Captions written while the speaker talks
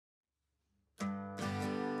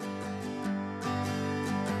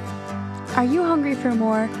Are you hungry for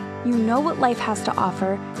more? You know what life has to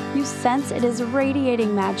offer. You sense it is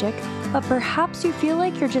radiating magic, but perhaps you feel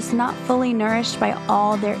like you're just not fully nourished by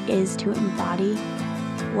all there is to embody.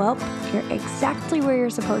 Well, you're exactly where you're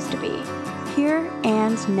supposed to be. Here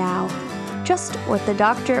and now. Just what the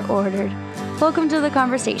doctor ordered. Welcome to the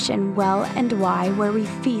conversation, Well and Why, where we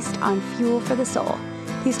feast on fuel for the soul.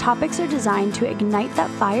 These topics are designed to ignite that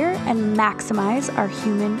fire and maximize our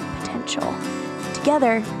human potential.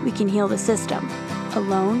 Together, we can heal the system.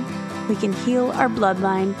 Alone, we can heal our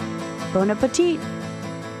bloodline. Bon appetit!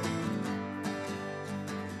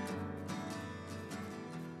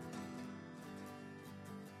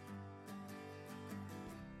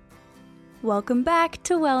 Welcome back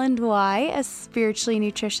to Well and Why, a spiritually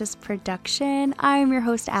nutritious production. I'm your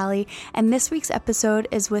host, Allie, and this week's episode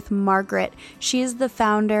is with Margaret. She is the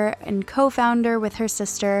founder and co-founder with her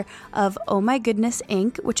sister of Oh My Goodness,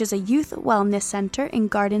 Inc., which is a youth wellness center in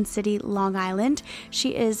Garden City, Long Island.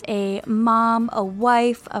 She is a mom, a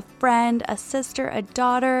wife, a friend, a sister, a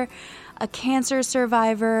daughter, a cancer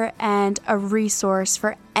survivor, and a resource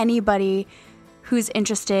for anybody who's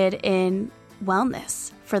interested in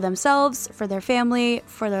wellness for themselves, for their family,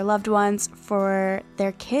 for their loved ones, for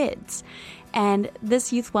their kids. And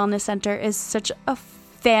this youth wellness center is such a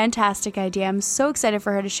fantastic idea. I'm so excited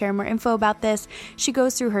for her to share more info about this. She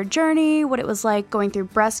goes through her journey, what it was like going through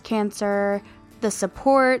breast cancer, the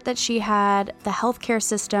support that she had, the healthcare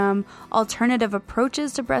system, alternative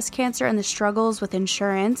approaches to breast cancer and the struggles with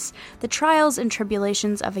insurance, the trials and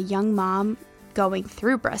tribulations of a young mom going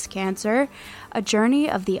through breast cancer, a journey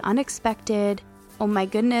of the unexpected, Oh My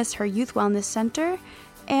Goodness, her youth wellness center,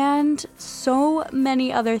 and so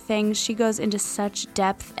many other things. She goes into such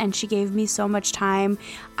depth and she gave me so much time.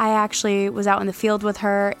 I actually was out in the field with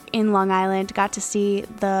her in Long Island, got to see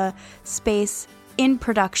the space in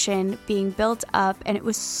production being built up, and it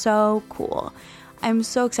was so cool. I'm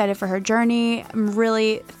so excited for her journey. I'm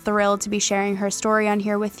really thrilled to be sharing her story on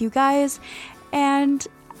here with you guys. And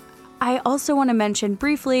I also want to mention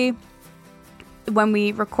briefly, when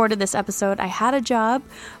we recorded this episode, I had a job,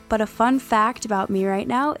 but a fun fact about me right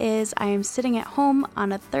now is I am sitting at home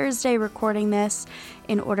on a Thursday recording this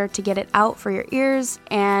in order to get it out for your ears,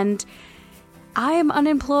 and I am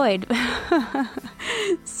unemployed.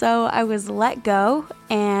 So I was let go,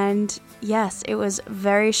 and yes, it was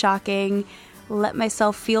very shocking. Let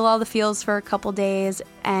myself feel all the feels for a couple days,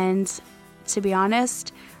 and to be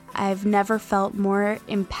honest, I've never felt more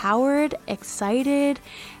empowered, excited,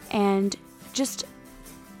 and just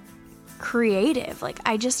creative. Like,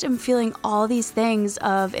 I just am feeling all these things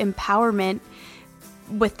of empowerment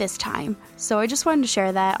with this time. So I just wanted to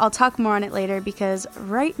share that. I'll talk more on it later because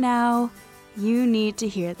right now you need to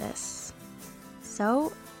hear this.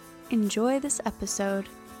 So enjoy this episode.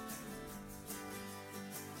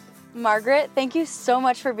 Margaret, thank you so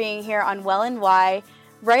much for being here on Well and Why.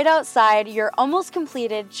 Right outside your almost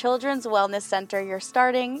completed children's wellness center. You're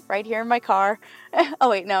starting right here in my car.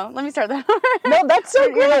 Oh, wait, no. Let me start that over. No, that's so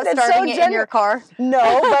You're great. not It's starting so it in your car.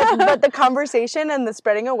 No, but the conversation and the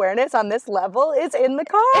spreading awareness on this level is in the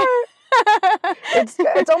car.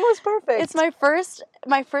 It's almost perfect. It's my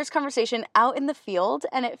first conversation out in the field,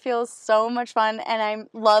 and it feels so much fun, and I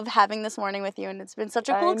love having this morning with you, and it's been such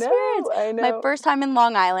a cool experience. I know. My first time in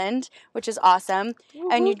Long Island, which is awesome,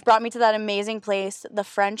 and you brought me to that amazing place, the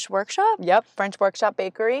French Workshop. Yep, French Workshop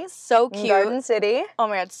Bakery. So cute. In Garden City. Oh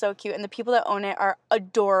my God, so cute. And the people that own it are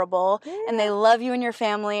adorable, and they love you and your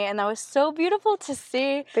family, and that was so beautiful to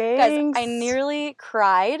see. Thanks. Guys, I nearly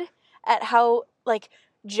cried at how,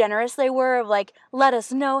 generous they were of let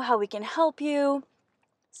us know how we can help you.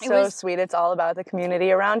 So sweet. It's all about the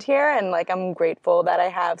community around here, and I'm grateful that I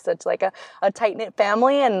have such a tight-knit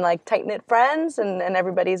family and tight-knit friends, and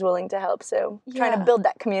everybody's willing to help. So trying to build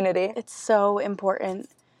that community. It's so important.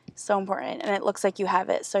 So important. And it looks like you have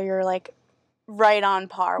it. So you're right on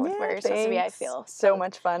par with where you're supposed to be, I feel. So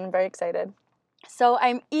much fun. I'm very excited. So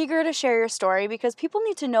I'm eager to share your story because people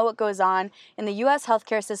need to know what goes on in the U.S.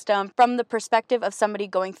 healthcare system from the perspective of somebody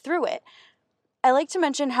going through it. I like to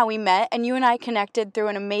mention how we met, and you and I connected through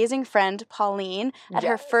an amazing friend, Pauline, at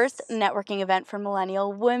her first networking event for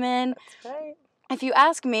millennial women. That's right. If you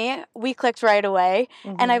ask me, we clicked right away,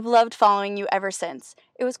 and I've loved following you ever since.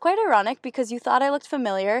 It was quite ironic because you thought I looked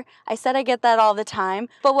familiar. I said I get that all the time.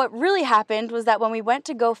 But what really happened was that when we went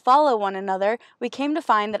to go follow one another, we came to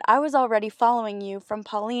find that I was already following you from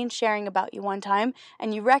Pauline sharing about you one time,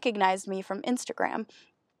 and you recognized me from Instagram.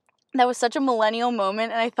 That was such a millennial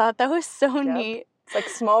moment, and I thought that was so neat.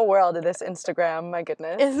 It's small world of this Instagram, my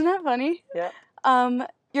goodness. Isn't that funny? Yeah.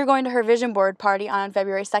 you're going to her vision board party on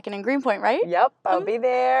February 2nd in Greenpoint, right? Yep, I'll be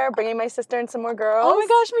there, bringing my sister and some more girls. Oh my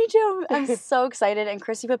gosh, me too. I'm so excited. And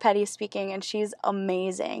Chrissy Papetti is speaking, and she's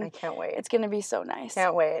amazing. I can't wait. It's going to be so nice.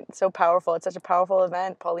 Can't wait. So powerful. It's such a powerful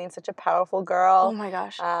event. Pauline's such a powerful girl. Oh my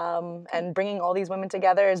gosh. And bringing all these women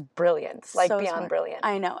together is brilliant. Like, So beyond smart. brilliant.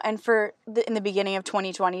 I know. And for in the beginning of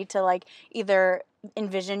 2020 to like either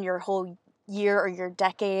envision your whole year or your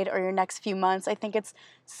decade or your next few months, I think it's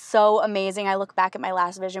so amazing. I look back at my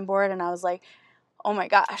last vision board and I was like, oh my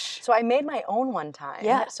gosh. So I made my own one time.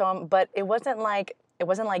 Yeah. So but it wasn't like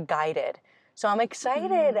guided. So I'm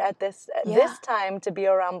excited at this time to be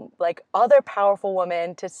around like other powerful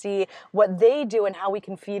women, to see what they do and how we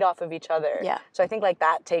can feed off of each other. Yeah. So I think like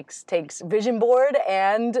that takes vision board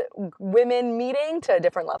and women meeting to a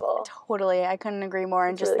different level. Totally. I couldn't agree more.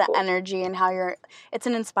 And It's just really the cool. energy and how it's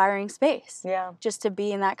an inspiring space. Yeah. Just to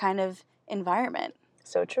be in that kind of environment.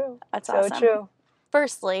 So true. That's so awesome. true.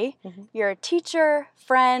 Firstly, you're a teacher,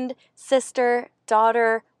 friend, sister,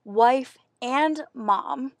 daughter, wife, and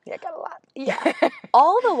mom. Yeah, I got a lot. Yeah.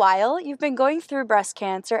 All the while, you've been going through breast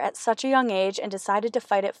cancer at such a young age and decided to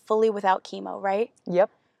fight it fully without chemo, right? Yep.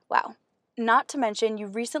 Wow. Not to mention, you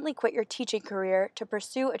recently quit your teaching career to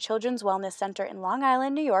pursue a children's wellness center in Long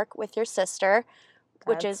Island, New York with your sister,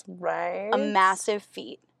 which That's is right. a massive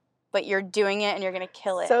feat. But you're doing it and you're going to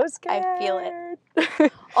kill it. So scared. I feel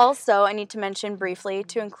it. Also, I need to mention briefly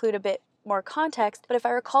to include a bit more context, but if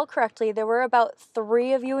I recall correctly, there were about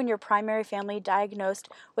 3 of you in your primary family diagnosed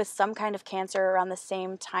with some kind of cancer around the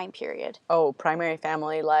same time period. Oh, primary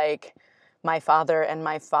family, like my father and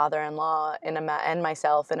my father-in-law and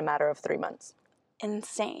myself in a matter of 3 months.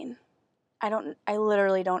 Insane. I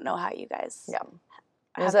literally don't know how you guys Yeah.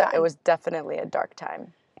 have It gotten. was definitely a dark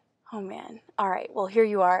time. Oh man. All right. Well, here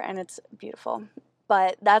you are and it's beautiful.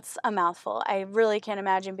 But that's a mouthful. I really can't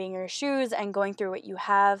imagine being in your shoes and going through what you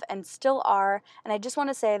have and still are. And I just want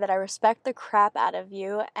to say that I respect the crap out of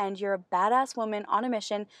you and you're a badass woman on a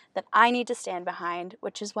mission that I need to stand behind,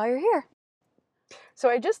 which is why you're here. So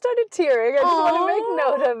I just started tearing. I just want to Aw.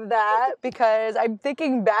 make note of that because I'm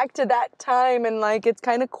thinking back to that time, and like it's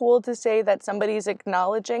kind of cool to say that somebody's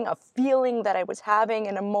acknowledging a feeling that I was having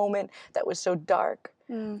in a moment that was so dark.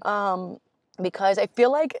 Because I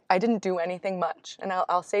feel like I didn't do anything much. And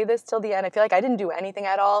I'll say this till the end. I feel like I didn't do anything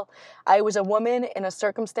at all. I was a woman in a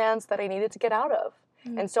circumstance that I needed to get out of.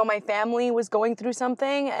 And so my family was going through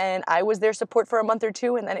something and I was their support for a month or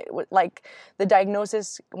two. And then it was like the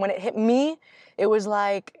diagnosis, when it hit me, it was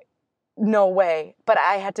like, no way. But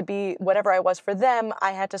I had to be whatever I was for them.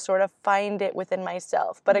 I had to sort of find it within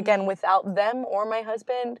myself. But again, without them or my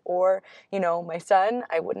husband or, my son,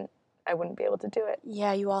 I wouldn't be able to do it.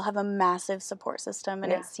 Yeah, you all have a massive support system,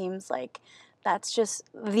 and Yeah. it seems like that's just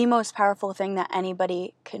the most powerful thing that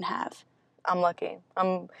anybody can have. I'm lucky.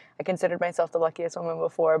 I considered myself the luckiest woman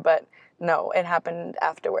before, but no, it happened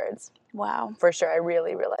afterwards. Wow. For sure, I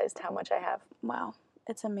really realized how much I have. Wow.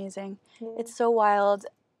 It's amazing. It's so wild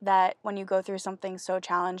that when you go through something so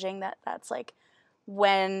challenging that's like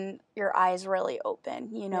when your eyes really open,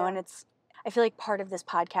 Yeah. and I feel like part of this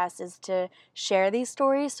podcast is to share these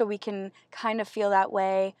stories so we can kind of feel that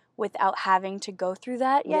way without having to go through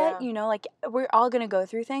that yet. Yeah. Like we're all going to go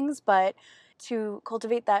through things, but to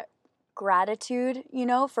cultivate that gratitude,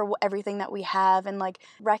 for everything that we have and like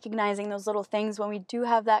recognizing those little things when we do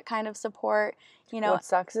have that kind of support, What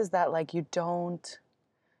sucks is that like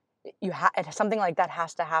something like that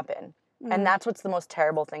has to happen. And that's what's the most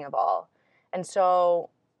terrible thing of all. And so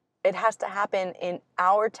it has to happen in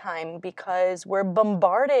our time because we're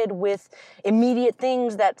bombarded with immediate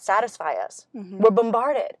things that satisfy us. We're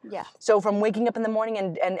bombarded. Yeah. So from waking up in the morning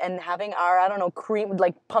and having our, I don't know, cream,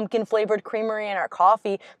 like pumpkin flavored creamery in our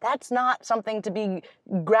coffee, that's not something to be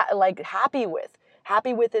happy with.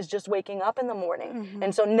 Happy with is just waking up in the morning.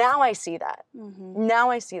 And so now I see that.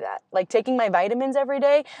 Now I see that. Like taking my vitamins every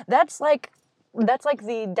day, that's like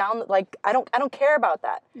the down, like I don't care about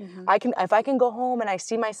that. If I can go home and I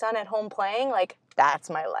see my son at home playing, like that's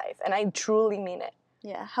my life. And I truly mean it.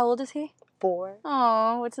 Yeah. How old is he? 4.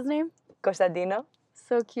 Oh, what's his name? Costadino.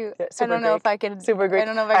 So cute. Yeah, I super don't know Greek. if I could. Super Greek. I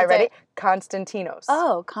don't know if I All could right, say ready? Konstantinos.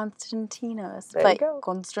 Oh, Konstantinos. There but you go.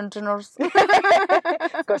 Konstantinos.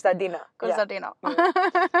 Costadino. Yeah. Constantino.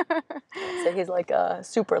 So he's like a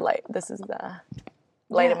super light. This is the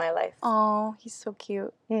light Yeah. of my life. Oh, he's so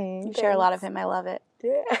cute. You share a lot of him. I love it.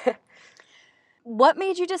 Yeah. What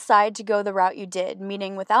made you decide to go the route you did,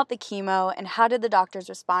 meaning without the chemo, and how did the doctors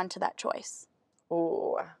respond to that choice?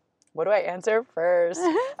 Ooh, what do I answer first?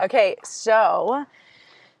 Okay, so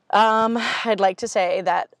I'd like to say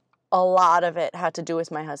that a lot of it had to do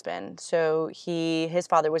with my husband. So his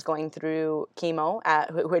father was going through chemo,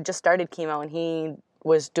 who had just started chemo, and he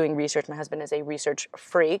was doing research. My husband is a research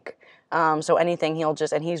freak. So anything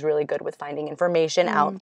and he's really good with finding information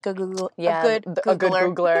out. Good Google. Yeah, a good a good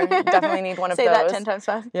Googler. Definitely need one of Say those. Say that 10 times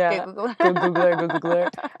fast. Yeah. Good Googler. Good Googler, good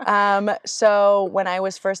Googler. So when I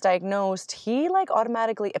was first diagnosed, he like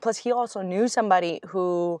automatically, plus he also knew somebody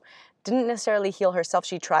who didn't necessarily heal herself.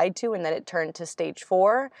 She tried to, and then it turned to stage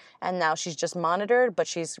 4, and now she's just monitored, but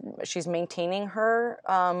she's maintaining her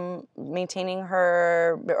or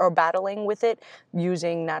battling with it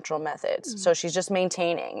using natural methods. So she's just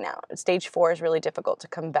maintaining now. Stage 4 is really difficult to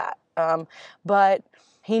combat. But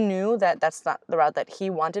he knew that that's not the route that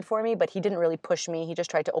he wanted for me, but he didn't really push me. He just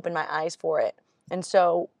tried to open my eyes for it. And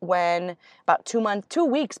so when about 2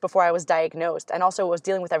 weeks before I was diagnosed, and also was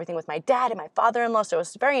dealing with everything with my dad and my father-in-law, so I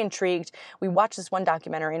was very intrigued. We watched this one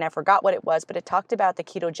documentary, and I forgot what it was, but it talked about the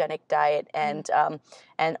ketogenic diet and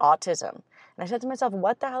autism. And I said to myself,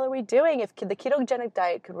 what the hell are we doing? If the ketogenic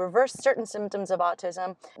diet could reverse certain symptoms of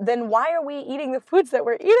autism, then why are we eating the foods that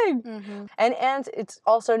we're eating? Mm-hmm. And it's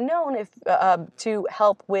also known to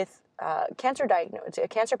help with cancer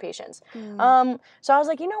patients. So I was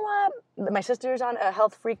like, you know what? My sister's on a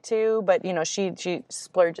health freak too, but you know, she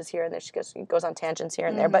splurges here and there. She goes on tangents here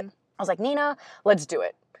and there. But I was like, Nina, let's do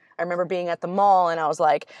it. I remember being at the mall and I was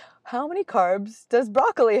like, how many carbs does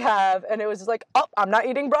broccoli have? And it was just like, oh, I'm not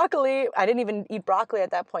eating broccoli. I didn't even eat broccoli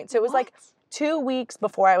at that point. So it was like 2 weeks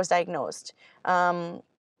before I was diagnosed.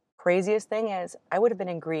 Craziest thing is I would have been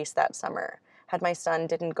in Greece that summer had my son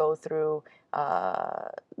didn't go through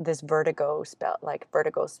this vertigo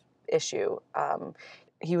issue.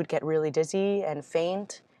 He would get really dizzy and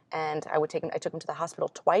faint, and I took him to the hospital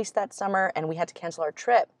twice that summer, and we had to cancel our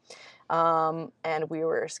trip. And we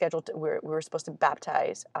were we were supposed to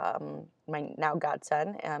baptize my now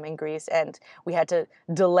godson in Greece, and we had to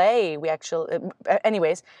delay.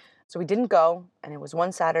 Anyways, so we didn't go, and it was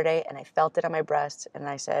one Saturday, and I felt it on my breast, and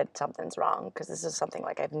I said, something's wrong, because this is something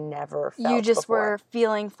like I've never felt You just before. were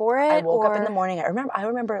feeling for it? I woke up in the morning. I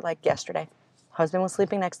remember like yesterday. Husband was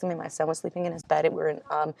sleeping next to me. My son was sleeping in his bed. We were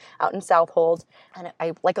out in Southold, and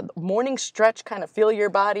I like a morning stretch, kind of feel your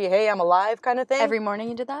body. Hey, I'm alive, kind of thing. Every morning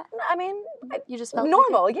you did that? I mean, you just felt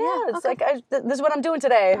normal. Like it's okay. like this is what I'm doing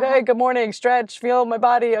today. Hey, good morning, stretch, feel my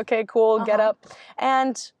body. Okay, cool, get up,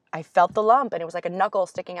 and I felt the lump, and it was like a knuckle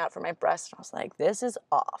sticking out from my breast. And I was like, this is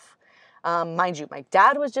off. Mind you, my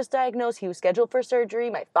dad was just diagnosed. He was scheduled for surgery.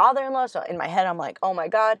 My father-in-law. So in my head, I'm like, oh my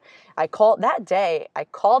God. I called my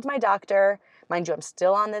doctor. Mind you, I'm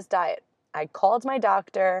still on this diet. I called my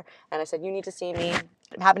doctor and I said, you need to see me.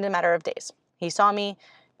 It happened in a matter of days. He saw me.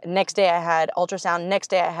 Next day I had ultrasound. Next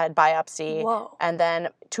day I had biopsy. Whoa. And then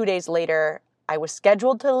 2 days later, I was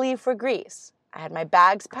scheduled to leave for Greece. I had my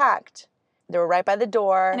bags packed. They were right by the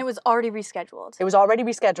door. And it was already rescheduled. It was already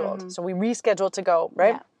rescheduled. Mm-hmm. So we rescheduled to go,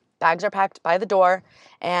 right? Yeah. Bags are packed by the door,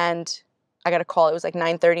 and I got a call. It was like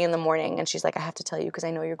 9:30 in the morning, and she's like, I have to tell you because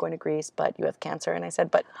I know you're going to Greece, but you have cancer. And I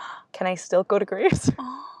said, but can I still go to Greece?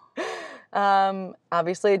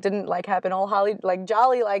 Obviously, it didn't like happen all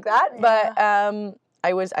jolly like that, but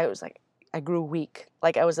I was like, I grew weak.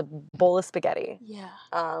 Like I was a bowl of spaghetti. Yeah.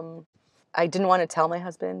 I didn't want to tell my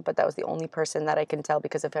husband, but that was the only person that I can tell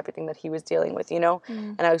because of everything that he was dealing with, you know?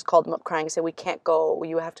 Mm. And I was called him up crying and said, we can't go.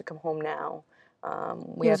 You have to come home now.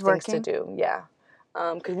 We have things to do. Yeah.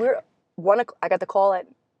 Because I got the call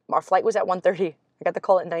our flight was at 1:30. I got the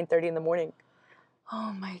call at 9:30 in the morning.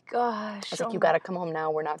 Oh my gosh. I was like, you got to come home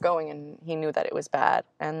now. We're not going. And he knew that it was bad.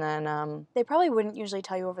 And then... they probably wouldn't usually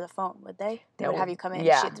tell you over the phone, would they? They would have you come in.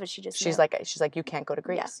 Yeah. But she's like, you can't go to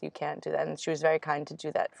Greece. Yeah. You can't do that. And she was very kind to do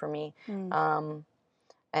that for me. Mm.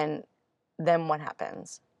 And then what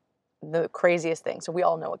happens? The craziest thing. So we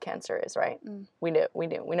all know what cancer is, right? Mm.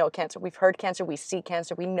 We know cancer. We've heard cancer. We see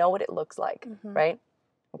cancer. We know what it looks like, right?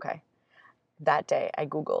 Okay. That day I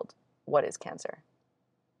Googled, what is cancer?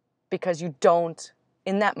 Because you don't,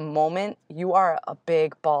 in that moment, you are a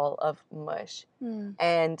big ball of mush. Mm.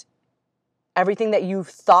 And everything that you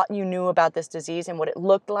thought you knew about this disease and what it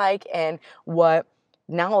looked like and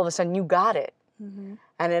now all of a sudden you got it. Mm-hmm.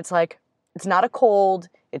 And it's like, it's not a cold,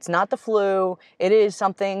 it's not the flu, it is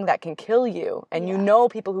something that can kill you. And you know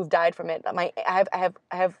people who've died from it. I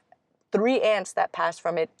have 3 aunts that passed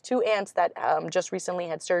from it, 2 aunts that just recently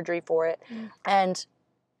had surgery for it. Mm. And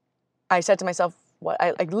I said to myself,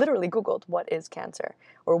 I literally Googled, what is cancer?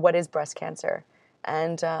 Or what is breast cancer?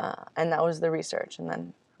 And that was the research. And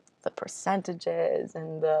then the percentages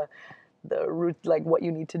and the route, like what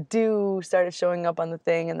you need to do started showing up on the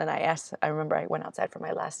thing. And then I remember I went outside for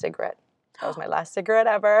my last cigarette. That was my last cigarette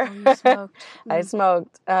ever. Oh, you smoked. I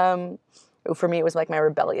smoked. For me, it was like my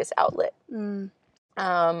rebellious outlet.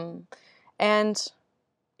 And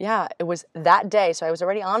yeah, it was that day. So I was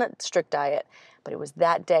already on a strict diet, but it was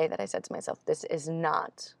that day that I said to myself, this is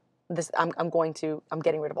not, I'm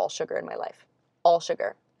getting rid of all sugar in my life. All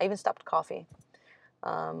sugar. I even stopped coffee.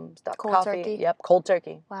 Stopped cold coffee. turkey? Yep, cold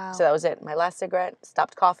turkey. Wow. So that was it. My last cigarette,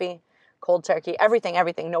 stopped coffee, cold turkey, everything.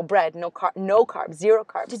 No bread, no carbs, zero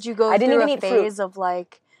carbs. Did you go through a phase of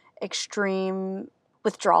like extreme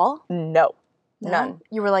withdrawal? No, none.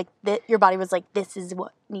 You were like, your body was like, this is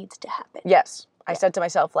what needs to happen. Yes. I said to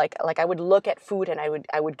myself, like I would look at food and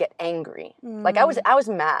I would get angry. Like I was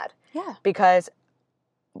mad. Yeah. Because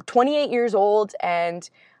 28 years old and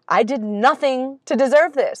I did nothing to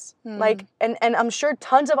deserve this. Like, and I'm sure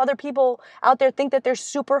tons of other people out there think that they're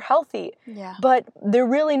super healthy. Yeah. But they're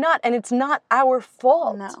really not. And it's not our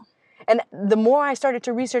fault. No. And the more I started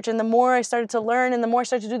to research and the more I started to learn and the more I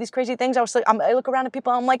started to do these crazy things, I was like, I look around at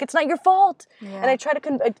people, I'm like, it's not your fault. Yeah. And I try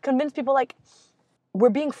to convince people like, we're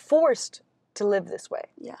being forced to live this way.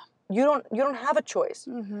 Yeah. You don't have a choice.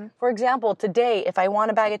 For example, today, if I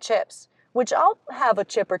want a bag of chips, which I'll have a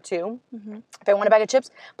chip or two if I want a bag of chips,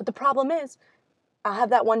 but the problem is I'll have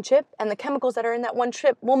that one chip and the chemicals that are in that one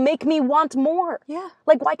chip will make me want more. Yeah.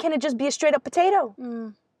 Like, why can't it just be a straight up potato?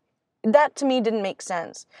 That to me didn't make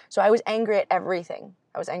sense. So I was angry at everything.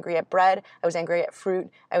 I was angry at bread. I was angry at fruit.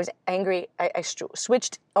 I was angry. I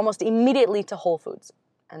switched almost immediately to Whole Foods.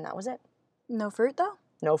 And that was it. No fruit though?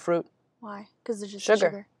 No fruit. Why? Because it's just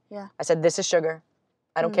sugar. Yeah. I said, this is sugar.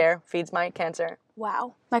 I don't care. Feeds my cancer.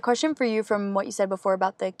 Wow. My question for you from what you said before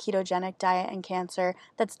about the ketogenic diet and cancer,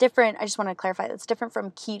 that's different. I just want to clarify. That's different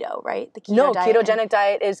from keto, right? The keto diet. Ketogenic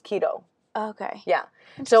diet is keto. Okay. Yeah.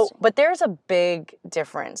 So, but there's a big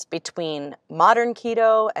difference between modern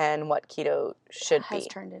keto and what keto should be. Has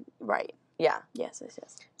turned in, right. Yeah. Yes.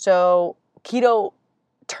 So keto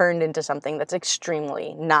turned into something that's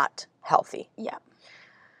extremely not healthy. Yeah.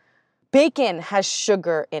 Bacon has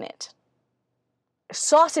sugar in it.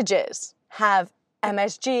 Sausages have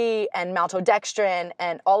MSG and maltodextrin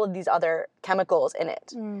and all of these other chemicals in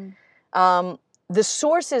it. The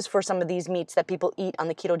sources for some of these meats that people eat on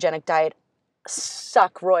the ketogenic diet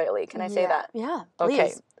suck royally. Can I say that? Yeah,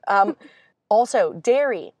 please. Okay. Also,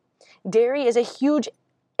 dairy. Dairy is a huge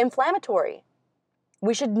inflammatory.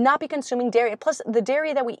 We should not be consuming dairy. Plus, the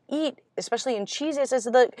dairy that we eat, especially in cheeses, is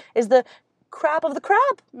the crap of the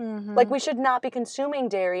crap. Like, we should not be consuming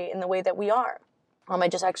dairy in the way that we are. I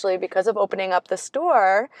just actually, because of opening up the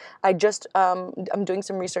store, I'm doing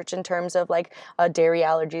some research in terms of like dairy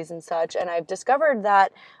allergies and such, and I've discovered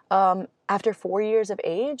that after 4 years of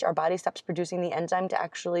age, our body stops producing the enzyme to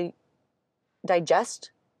actually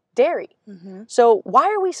digest dairy. So why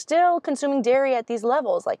are we still consuming dairy at these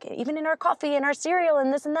levels? Like even in our coffee and our cereal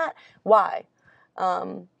and this and that. Why?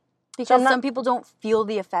 Because some people don't feel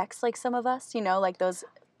the effects like some of us, like those.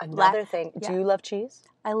 Another thing, do you love cheese?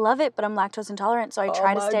 I love it, but I'm lactose intolerant, so I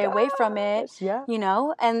try to stay away from it. Yeah.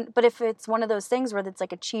 But if it's one of those things where it's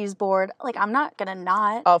like a cheese board, like I'm not gonna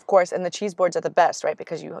not. Oh, of course, and the cheese boards are the best, right?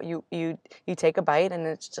 Because you take a bite and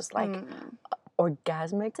it's just like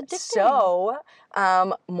orgasmic. So,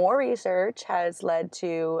 more research has led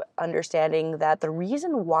to understanding that the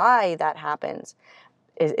reason why that happens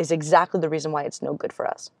is exactly the reason why it's no good for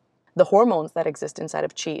us. The hormones that exist inside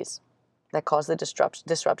of cheese that cause the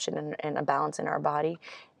disruption and a balance in our body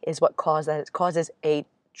is what causes a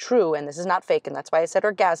true, and this is not fake, and that's why I said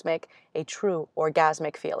orgasmic, a true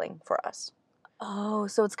orgasmic feeling for us. Oh,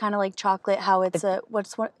 so it's kind of like chocolate, how it's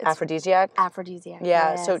aphrodisiac? Aphrodisiac,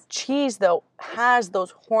 yeah. Yes. So cheese, though, has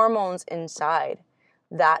those hormones inside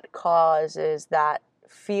that causes that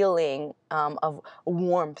feeling of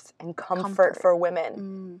warmth and comfort for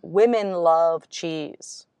women. Women love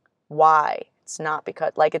cheese. Why? It's not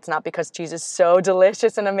because cheese is so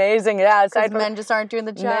delicious and amazing. Yeah, because men just aren't doing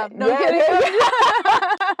the job. No, I'm kidding.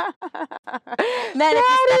 Men, if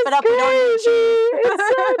you step it up, you don't need cheese. It's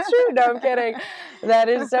so true. No, I'm kidding. That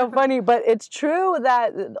is so funny, but it's true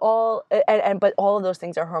that but all of those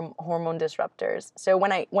things are hormone disruptors. So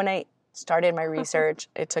when I started my research,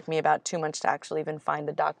 it took me about 2 months to actually even find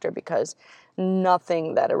the doctor because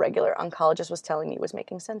nothing that a regular oncologist was telling me was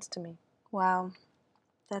making sense to me. Wow,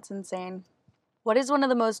 that's insane. What is one of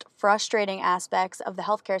the most frustrating aspects of the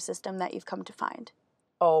healthcare system that you've come to find?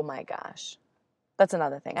 Oh my gosh. That's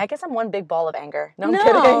another thing. I guess I'm one big ball of anger. No, I'm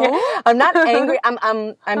kidding. I'm not angry.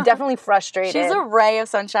 I'm definitely frustrated. She's a ray of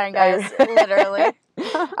sunshine, guys. Literally.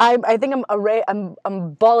 I think I'm a ray. I'm a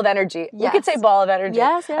ball of energy. Yes. You could say ball of energy.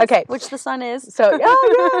 Yes. Okay. Which the sun is. So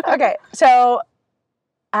yeah. Okay. So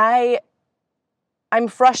I'm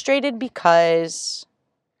frustrated because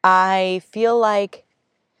I feel like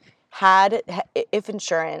if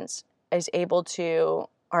insurance is able to,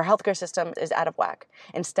 our healthcare system is out of whack,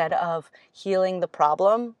 instead of healing the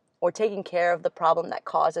problem or taking care of the problem that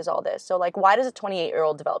causes all this. So like, why does a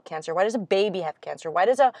 28-year-old develop cancer? Why does a baby have cancer? Why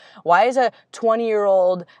does a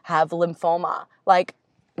 20-year-old have lymphoma? Like,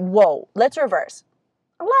 whoa, let's reverse.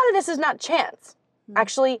 A lot of this is not chance.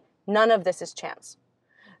 Actually, none of this is chance.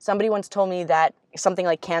 Somebody once told me that something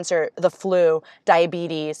like cancer, the flu,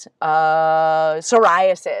 diabetes,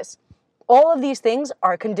 psoriasis, all of these things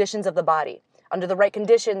are conditions of the body. Under the right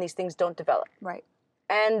condition, these things don't develop. Right.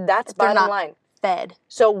 And that's bottom line. Fed.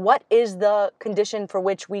 So what is the condition for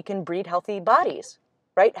which we can breed healthy bodies?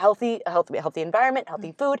 Right? Healthy environment,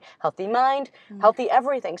 healthy food, healthy mind, healthy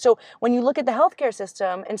everything. So when you look at the healthcare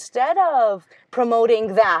system, instead of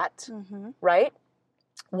promoting that, right?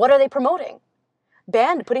 What are they promoting?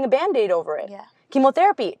 Putting a Band-Aid over it. Yeah.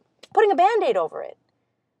 Chemotherapy, putting a Band-Aid over it.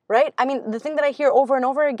 Right? I mean, the thing that I hear over and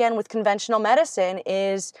over again with conventional medicine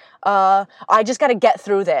is, I just got to get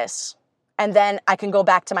through this, and then I can go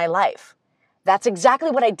back to my life. That's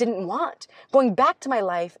exactly what I didn't want. Going back to my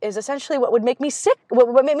life is essentially what would make me sick,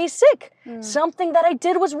 what made me sick. Something that I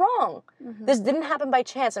did was wrong. This didn't happen by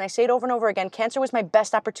chance, and I say it over and over again. Cancer was my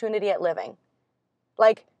best opportunity at living.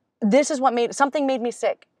 Like, this is what something made me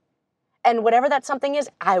sick. And whatever that something is,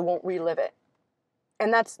 I won't relive it.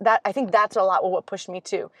 And I think that's a lot of what pushed me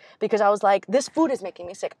too. Because I was like, this food is making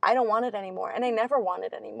me sick. I don't want it anymore. And I never want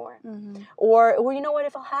it anymore. Or, well, you know what,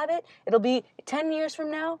 if I'll have it, it'll be 10 years from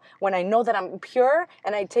now when I know that I'm pure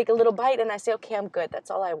and I take a little bite and I say, okay, I'm good. That's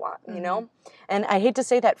all I want, you know? And I hate to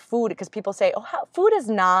say that food, because people say, food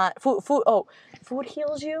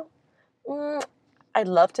heals you? I'd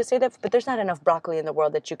love to say that, but there's not enough broccoli in the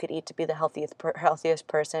world that you could eat to be the healthiest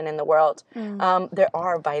person in the world. There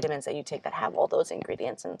are vitamins that you take that have all those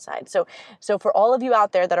ingredients inside. So for all of you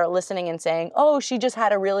out there that are listening and saying, oh, she just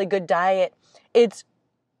had a really good diet, it's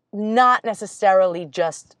not necessarily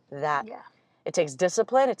just that. Yeah. It takes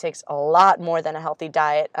discipline. It takes a lot more than a healthy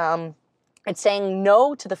diet. It's saying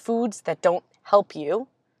no to the foods that don't help you.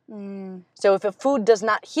 So if a food does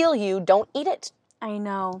not heal you, don't eat it. I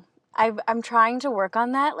know. I'm trying to work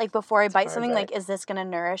on that. Like, before I bite something, like, is this going to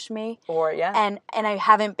nourish me? Or, yeah. And I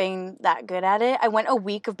haven't been that good at it. I went a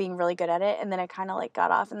week of being really good at it, and then I kind of, like,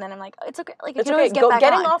 got off, and then I'm like, oh, it's okay. Like, I can always get back on.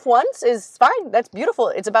 Getting off once is fine. That's beautiful.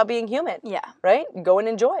 It's about being human. Yeah. Right? Go and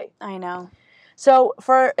enjoy. I know. So,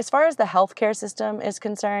 as far as the healthcare system is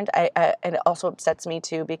concerned, and it also upsets me,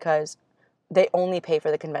 too, because they only pay for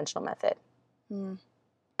the conventional method.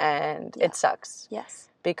 And it sucks. Yes.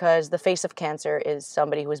 Because the face of cancer is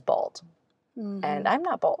somebody who is bald. And I'm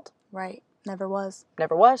not bald. Right. Never was.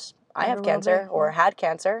 I have cancer or had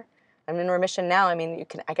cancer. I'm in remission now. I mean,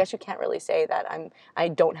 I guess you can't really say that I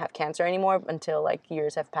don't have cancer anymore until like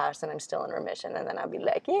years have passed and I'm still in remission, and then I'll be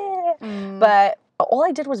like, yeah. But all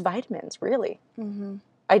I did was vitamins, really.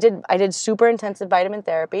 I did super intensive vitamin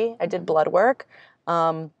therapy. I did blood work.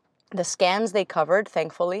 The scans they covered,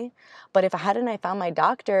 thankfully. But if I found my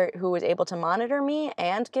doctor who was able to monitor me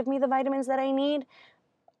and give me the vitamins that I need,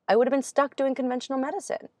 I would have been stuck doing conventional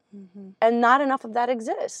medicine. And not enough of that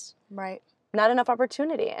exists. Right. Not enough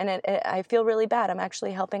opportunity. And I feel really bad. I'm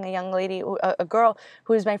actually helping a young lady, a girl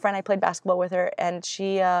who is my friend. I played basketball with her, and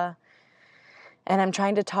and I'm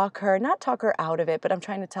trying to not talk her out of it, but I'm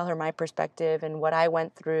trying to tell her my perspective and what I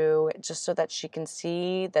went through, just so that she can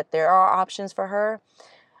see that there are options for her.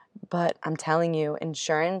 But I'm telling you,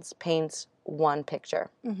 insurance paints one picture.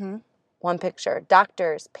 One picture.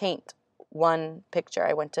 Doctors paint one picture.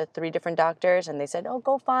 I went to 3 different doctors, and they said, oh,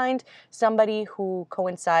 go find somebody who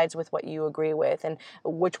coincides with what you agree with and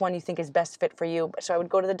which one you think is best fit for you. So I would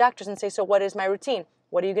go to the doctors and say, so what is my routine?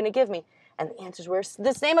 What are you going to give me? And the answers were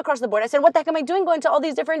the same across the board. I said, what the heck am I doing going to all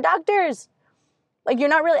these different doctors? Like, you're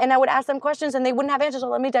not really, and I would ask them questions and they wouldn't have answers. So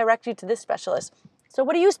let me direct you to this specialist. So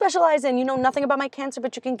what do you specialize in? You know nothing about my cancer,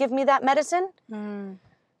 but you can give me that medicine?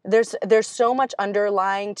 There's so much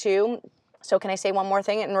underlying too. So can I say one more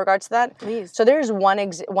thing in regards to that? Please. So there's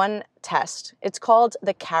one test. It's called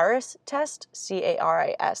the Caris test,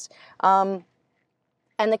 CARIS. And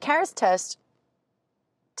the Caris test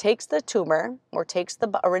takes the tumor or takes the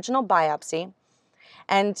original biopsy,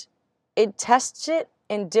 and it tests it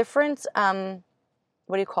in different, under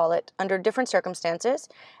different circumstances,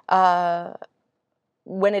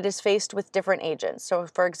 when it is faced with different agents. So,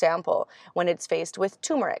 for example, when it's faced with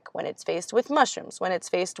turmeric, when it's faced with mushrooms, when it's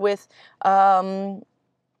faced with, different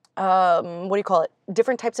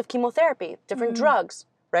types of chemotherapy, different drugs,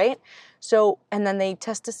 right? So, and then they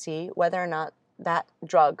test to see whether or not that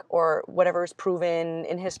drug or whatever is proven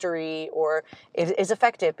in history or is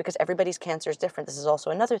effective, because everybody's cancer is different. This is also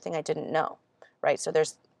another thing I didn't know, right? So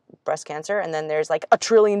there's breast cancer, and then there's like a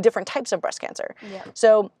trillion different types of breast cancer. Yeah.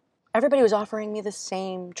 So everybody was offering me the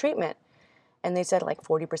same treatment. And they said like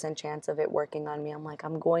 40% chance of it working on me. I'm like,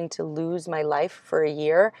 I'm going to lose my life for a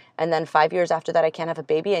year, and then 5 years after that I can't have a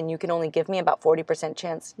baby, and you can only give me about 40%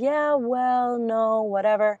 chance. Yeah, well, no,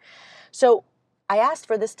 whatever. So I asked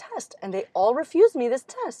for this test, and they all refused me this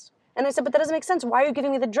test. And I said, but that doesn't make sense. Why are you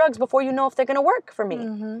giving me the drugs before you know if they're going to work for me?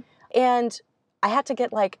 Mm-hmm. And I had to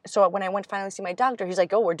get like, so when I went to finally see my doctor, he's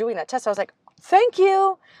like, oh, we're doing that test. I was like, thank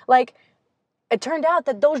you. Like, it turned out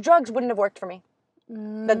that those drugs wouldn't have worked for me.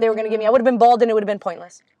 That they were going to give me. I would have been bald and it would have been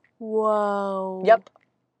pointless. Whoa. Yep.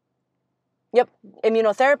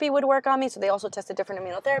 Immunotherapy would work on me, so they also tested different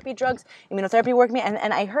immunotherapy drugs. Immunotherapy worked me, and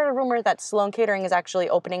I heard a rumor that Sloan Kettering is actually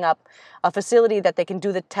opening up a facility that they can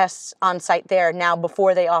do the tests on site there now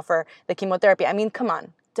before they offer the chemotherapy. I mean, come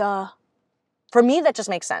on. Duh. For me, that just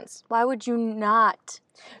makes sense. Why would you not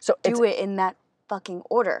do it in that fucking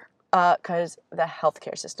order? Because the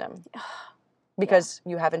healthcare system. Because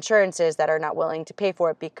you have insurances that are not willing to pay for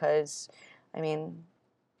it because, I mean,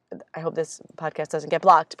 I hope this podcast doesn't get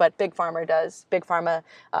blocked, but Big Pharma does. Big Pharma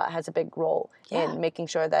has a big role in making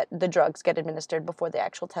sure that the drugs get administered before the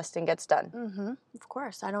actual testing gets done. Mm-hmm. Of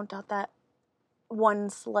course. I don't doubt that one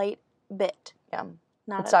slight bit. Yeah.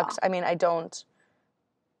 Not it at sucks. all. I mean,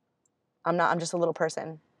 I'm just a little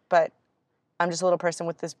person, but I'm just a little person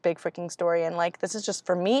with this big freaking story. And like, this is just,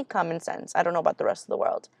 for me, common sense. I don't know about the rest of the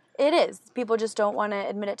world. It is. People just don't want to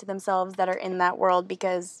admit it to themselves that are in that world,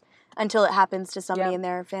 because until it happens to somebody in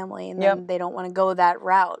their family, and then they don't want to go that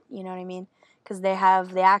route, you know what I mean? Because they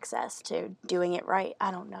have the access to doing it right.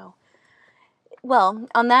 I don't know. Well,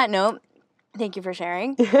 on that note, thank you for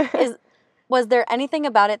sharing. Was there anything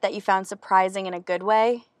about it that you found surprising in a good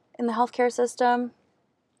way in the healthcare system?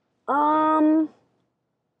 I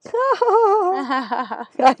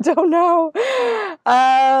don't know.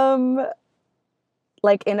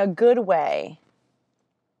 Like, in a good way,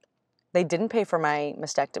 they didn't pay for my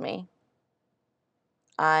mastectomy.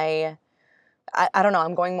 I don't know.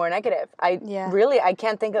 I'm going more negative. I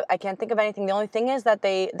can't think of anything. The only thing is that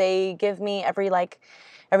they give me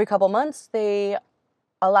every couple months, they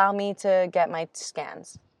allow me to get my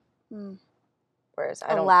scans. Whereas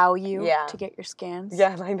I don't allow you to get your scans.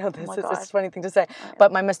 Yeah, I know this is a funny thing to say,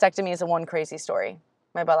 but my mastectomy is one crazy story.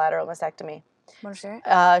 My bilateral mastectomy. Want to share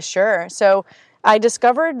it? Sure. So I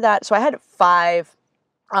discovered that. So I had 5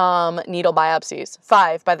 needle biopsies.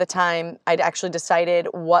 5 by the time I'd actually decided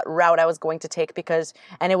what route I was going to take,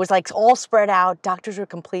 and it was like all spread out. Doctors were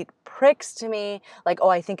complete pricks to me. Like, oh,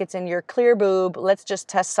 I think it's in your clear boob. Let's just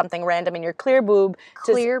test something random in your clear boob.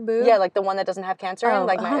 Clear boob? Yeah, like the one that doesn't have cancer. Oh.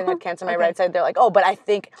 Like I had cancer on my right side. They're like, oh, but I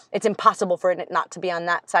think it's impossible for it not to be on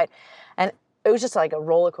that side. And it was just like a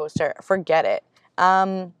roller coaster. Forget it.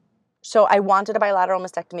 So I wanted a bilateral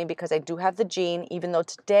mastectomy because I do have the gene, even though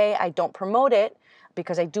today I don't promote it,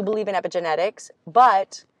 because I do believe in epigenetics,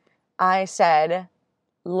 but I said,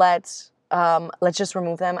 let's just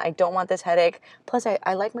remove them. I don't want this headache. Plus,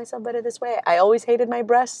 I like myself better this way. I always hated my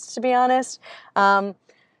breasts, to be honest.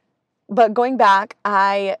 But going back,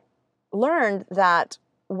 I learned that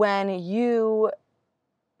when you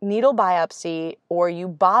needle biopsy or you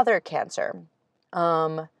bother cancer,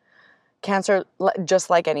 cancer,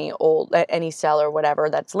 just like any cell or whatever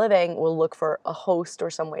that's living, will look for a host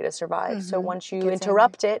or some way to survive. Mm-hmm. So once you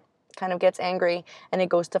interrupt it kind of gets angry, and it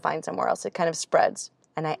goes to find somewhere else. It kind of spreads.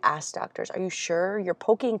 And I asked doctors, are you sure you're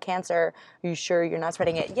poking cancer? Are you sure you're not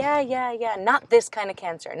spreading it? Yeah. Not this kind of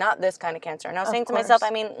cancer. Not this kind of cancer. And I was saying to myself,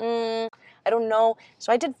 I don't know.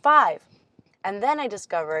 So I did 5. And then I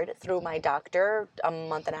discovered through my doctor a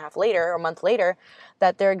month later,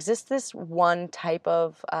 that there exists this one type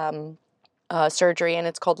of surgery, and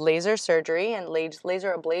it's called laser surgery and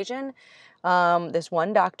laser ablation. This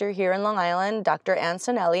one doctor here in Long Island, Dr.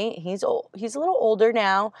 Antonelli, he's a little older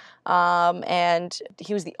now, and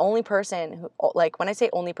he was the only person who, like, when I say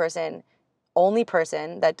only person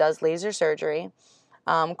that does laser surgery.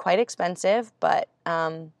 Quite expensive, but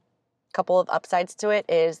couple of upsides to it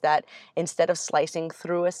is that instead of slicing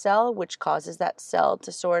through a cell, which causes that cell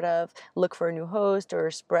to sort of look for a new host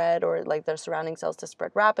or spread, or like the surrounding cells to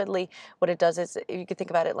spread rapidly, what it does is, you could think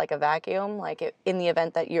about it like a vacuum, in the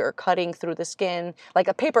event that you're cutting through the skin, like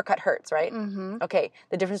a paper cut hurts, right? Mm-hmm. Okay,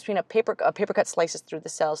 the difference between a paper cut slices through the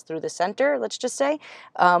cells through the center, let's just say,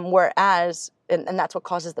 whereas, and that's what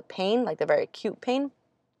causes the pain, like the very acute pain.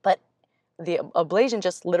 But the ablation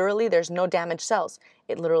just literally, there's no damaged cells.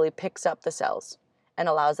 It literally picks up the cells and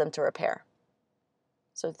allows them to repair.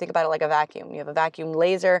 So think about it like a vacuum. You have a vacuum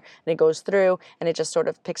laser and it goes through and it just sort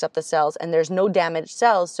of picks up the cells and there's no damaged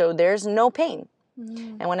cells, so there's no pain.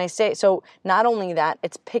 And when I say, so not only that,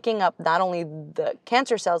 it's picking up not only the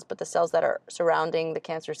cancer cells, but the cells that are surrounding the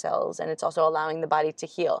cancer cells, and it's also allowing the body to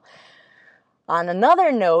heal. On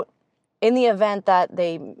another note, in the event that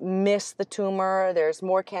they miss the tumor, there's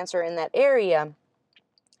more cancer in that area,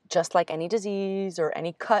 just like any disease or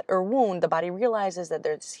any cut or wound, the body realizes that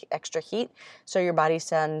there's extra heat, so your body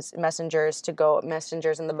sends messengers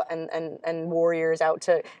and warriors out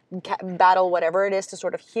to battle whatever it is to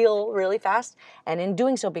sort of heal really fast. And in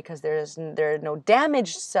doing so, because there are no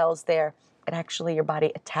damaged cells there, it actually, your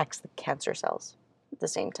body attacks the cancer cells at the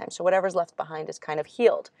same time. So whatever's left behind is kind of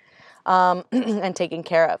healed and taken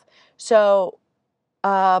care of. So,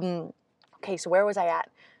 okay, so where was I at?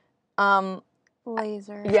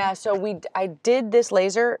 Laser. Yeah, so I did this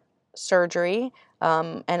laser surgery,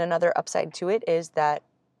 and another upside to it is that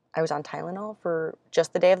I was on Tylenol for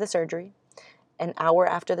just the day of the surgery. An hour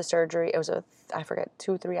after the surgery, it was I forget,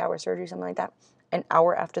 2-3 hour surgery, something like that. An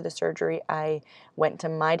hour after the surgery, I went to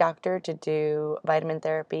my doctor to do vitamin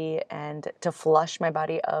therapy and to flush my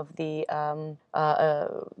body of the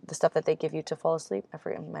stuff that they give you to fall asleep. I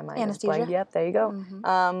forget, my mind is blank. Yep, there you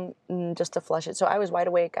go. Just to flush it. So I was wide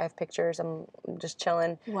awake. I have pictures. I'm just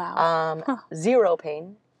chilling. Wow. Zero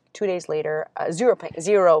pain. 2 days later,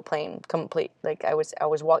 zero pain, complete. Like I was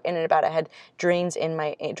walking in and about. I had drains in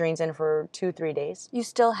for 2-3 days. You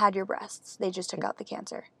still had your breasts. They just took out the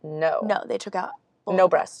cancer. No, they took out no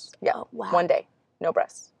breasts. Yeah. Oh, wow. 1 day, no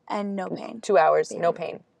breasts. And no pain. 2 hours, no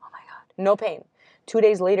pain. Oh my God. No pain. 2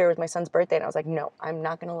 days later was my son's birthday, and I was like, no, I'm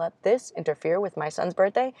not going to let this interfere with my son's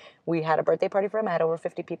birthday. We had a birthday party for him. I had over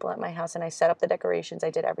 50 people at my house, and I set up the decorations. I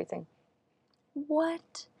did everything.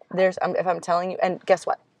 What? If I'm telling you, and guess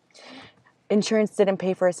what? Insurance didn't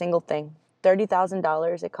pay for a single thing.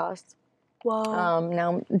 $30,000 it costs. Whoa.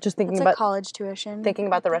 Now I'm just thinking That's about college tuition. Thinking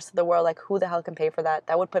about the rest of the world, like who the hell can pay for that?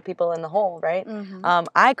 That would put people in the hole, right?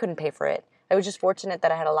 I couldn't pay for it. I was just fortunate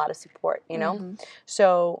that I had a lot of support, you know?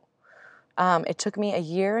 So it took me a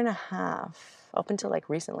year and a half, up until like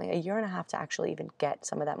recently, a year and a half to actually even get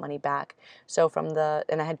some of that money back. So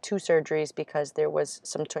and I had 2 surgeries because there was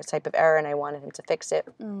some type of error and I wanted him to fix it.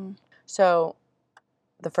 So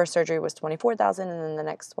the first surgery was $24,000, and then the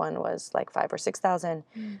next one was like $5,000 or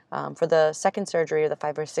 $6,000. For the second surgery, or the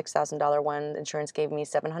 $5,000 or $6,000 one, the insurance gave me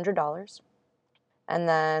 $700. And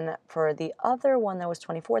then for the other one that was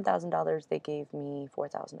 $24,000, they gave me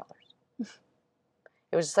 $4,000.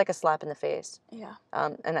 It was just like a slap in the face. Yeah.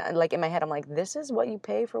 And like in my head, I'm like, this is what you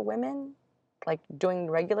pay for women, like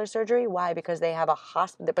doing regular surgery? Why? Because they have a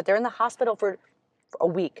hospital, but they're in the hospital for a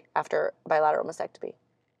week after bilateral mastectomy.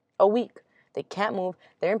 A week. They can't move.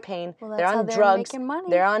 They're in pain. Well, they're on drugs. Making money.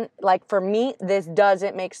 They're on, like, for me, this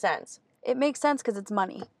doesn't make sense. It makes sense because it's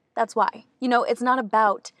money. That's why. You know, it's not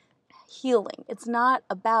about healing. It's not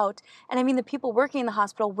about, and I mean, the people working in the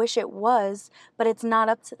hospital wish it was, but it's not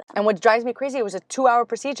up to them. And what drives me crazy, it was a 2-hour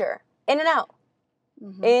procedure. In and out.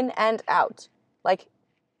 In and out. Like,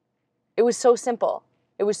 it was so simple.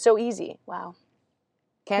 It was so easy. Wow.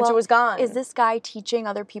 Cancer was gone. Is this guy teaching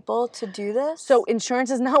other people to do this? So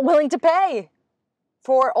insurance is not willing to pay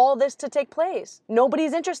for all this to take place.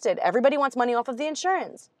 Nobody's interested. Everybody wants money off of the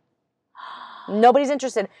insurance. Nobody's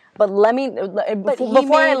interested. But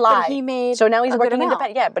before I lie. So now he's working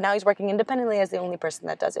independently. Yeah, but now he's working independently as the only person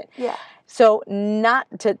that does it. Yeah. So not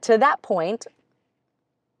to that point,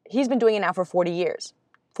 he's been doing it now for 40 years.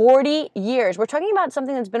 40 years. We're talking about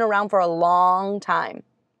something that's been around for a long time.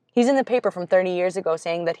 He's in the paper from 30 years ago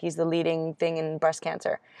saying that he's the leading thing in breast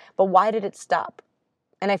cancer. But why did it stop?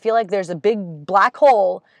 And I feel like there's a big black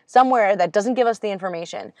hole somewhere that doesn't give us the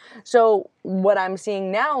information. So what I'm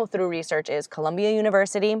seeing now through research is Columbia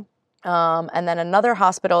University and then another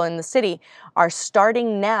hospital in the city are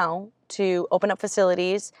starting now to open up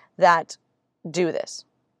facilities that do this.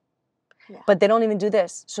 Yeah. But they don't even do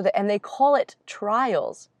this. And they call it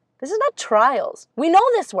trials. This is not trials. We know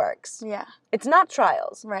this works. Yeah. It's not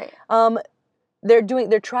trials. Right. They're doing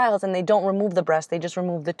their trials and they don't remove the breast. They just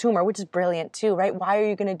remove the tumor, which is brilliant too, right? Why are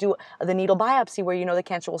you going to do the needle biopsy where you know the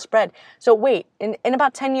cancer will spread? So wait, in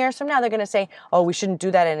about 10 years from now, they're going to say, oh, we shouldn't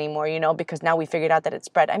do that anymore, because now we figured out that it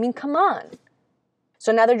spread. I mean, come on.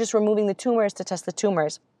 So now they're just removing the tumors to test the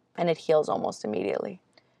tumors and it heals almost immediately.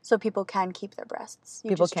 So people can keep their breasts.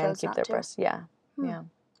 People can keep their breasts, yeah. Yeah.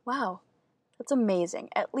 Wow. That's amazing.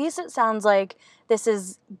 At least it sounds like this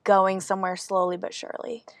is going somewhere slowly but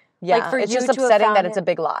surely. Yeah, like for it's you just upsetting that it's a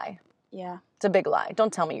big lie. Yeah. It's a big lie.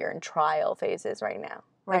 Don't tell me you're in trial phases right now.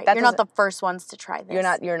 Right. Like you're not the first ones to try this.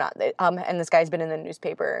 You're not. And this guy's been in the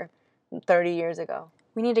newspaper 30 years ago.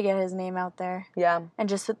 We need to get his name out there. Yeah. And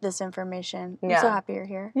just with this information. I'm Yeah. so happy you're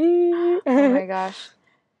here. Oh my gosh.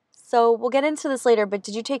 So we'll get into this later, but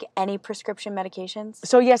did you take any prescription medications?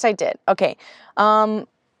 So yes, I did. Okay.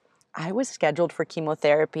 I was scheduled for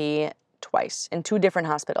chemotherapy twice in 2 different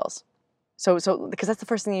hospitals. So because that's the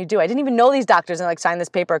first thing you do. I didn't even know these doctors and like sign this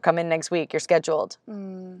paper, come in next week, you're scheduled.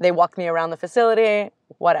 They walked me around the facility,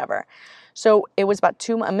 whatever. So it was about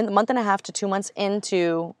a month and a half to 2 months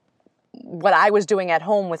into what I was doing at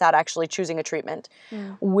home without actually choosing a treatment,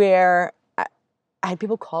 where I had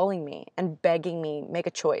people calling me and begging me, make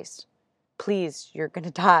a choice. Please, you're going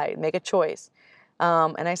to die. Make a choice.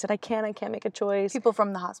 And I said, I can't make a choice. People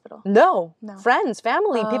from the hospital? No. Friends,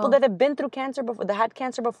 family, people that have been through cancer before, that had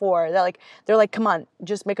cancer before. They're like, come on,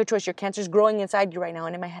 just make a choice. Your cancer's growing inside you right now.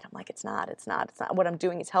 And in my head, I'm like, it's not. What I'm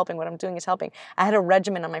doing is helping. What I'm doing is helping. I had a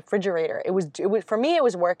regimen on my refrigerator. It was for me, it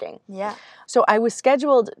was working. Yeah. So I was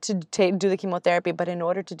scheduled to do the chemotherapy, but in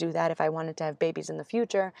order to do that, if I wanted to have babies in the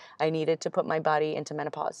future, I needed to put my body into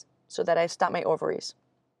menopause so that I stopped my ovaries,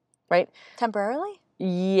 right? Temporarily?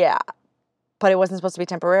 Yeah. But it wasn't supposed to be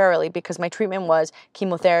temporarily because my treatment was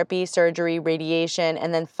chemotherapy, surgery, radiation,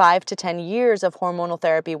 and then 5 to 10 years of hormonal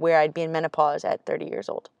therapy where I'd be in menopause at 30 years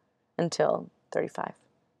old until 35.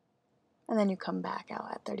 And then you come back out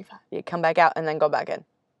at 35. You come back out and then go back in.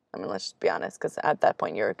 I mean, let's just be honest, because at that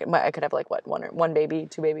point, I could have like, one baby,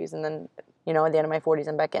 2 babies, and then, at the end of my 40s,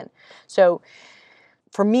 I'm back in. So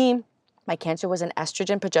for me, my cancer was an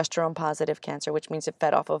estrogen, progesterone positive cancer, which means it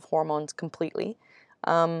fed off of hormones completely.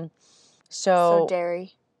 So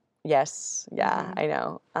dairy. Yes. Yeah, I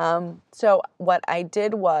know. So what I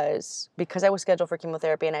did was, because I was scheduled for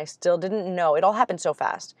chemotherapy and I still didn't know, it all happened so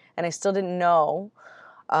fast, and I still didn't know,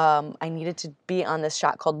 I needed to be on this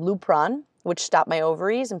shot called Lupron, which stopped my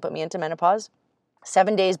ovaries and put me into menopause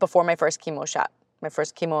 7 days before my first chemo shot, my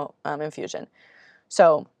first chemo infusion.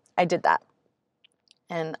 So I did that.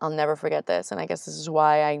 And I'll never forget this. And I guess this is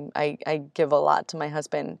why I give a lot to my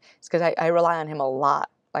husband. It's because I rely on him a lot,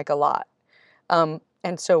 like a lot.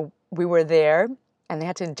 And so we were there, and they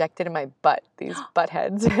had to inject it in my butt, these butt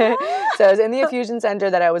heads. So I was in the infusion center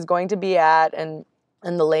that I was going to be at, and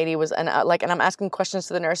the lady was, and I'm asking questions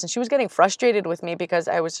to the nurse, and she was getting frustrated with me because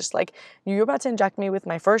I was just like, you're about to inject me with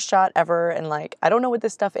my first shot ever, and like, I don't know what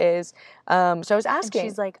this stuff is. So I was asking. And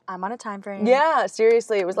she's like, I'm on a time frame. Yeah,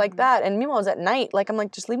 seriously, it was like that. And meanwhile, it was at night. Like, I'm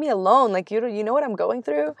like, just leave me alone. Like, you know what I'm going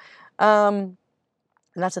through? And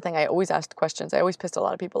that's the thing. I always asked questions. I always pissed a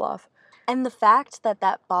lot of people off. And the fact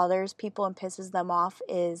that bothers people and pisses them off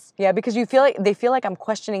is... Yeah, because they feel like I'm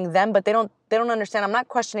questioning them, but they don't understand. I'm not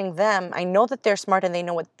questioning them. I know that they're smart and they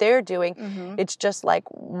know what they're doing. Mm-hmm. It's just like,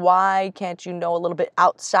 why can't you know a little bit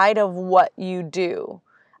outside of what you do?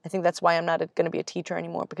 I think that's why I'm not going to be a teacher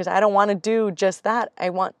anymore, because I don't want to do just that.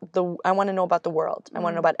 I want to know about the world. I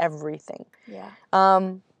want to know about everything. Yeah.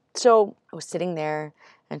 So I was sitting there,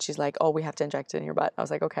 and she's like, oh, we have to inject it in your butt. I was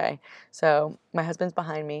like, okay. So my husband's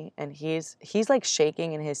behind me, and he's like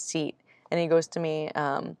shaking in his seat. And he goes to me,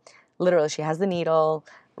 literally, she has the needle,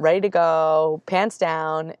 ready to go, pants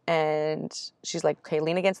down. And she's like, okay,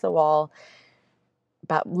 lean against the wall.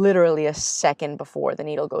 About literally a second before the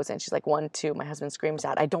needle goes in, she's like, 1, 2. My husband screams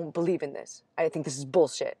out, I don't believe in this. I think this is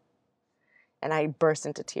bullshit. And I burst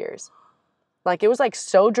into tears. Like, it was like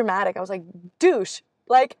so dramatic. I was like, douche.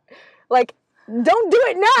 Like, don't do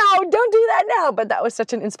it now. Don't do that now. But that was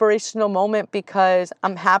such an inspirational moment because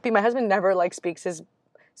I'm happy. My husband never like speaks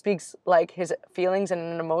like his feelings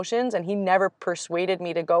and emotions, and he never persuaded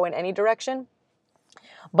me to go in any direction.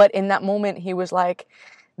 But in that moment, he was like,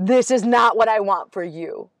 this is not what I want for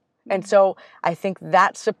you. Mm-hmm. And so I think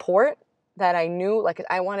that support that I knew, like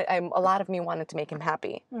a lot of me wanted to make him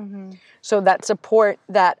happy. Mm-hmm. So that support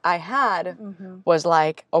that I had was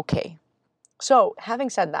like, okay. So having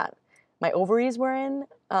said that, my ovaries were in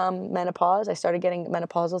menopause. I started getting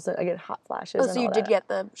menopausal. I get hot flashes. Oh, so you did get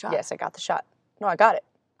the shot? Yes, I got the shot. No, I got it.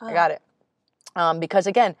 Oh. I got it. Because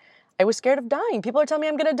again, I was scared of dying. People are telling me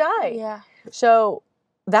I'm going to die. Yeah. So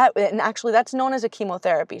that's known as a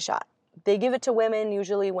chemotherapy shot. They give it to women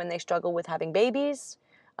usually when they struggle with having babies,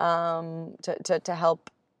 to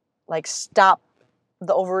help like stop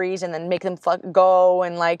the ovaries and then make them go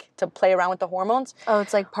and like to play around with the hormones. Oh,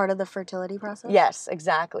 it's like part of the fertility process? Yes,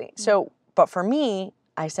 exactly. Mm-hmm. So, but for me,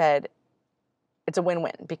 I said it's a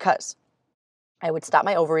win-win because I would stop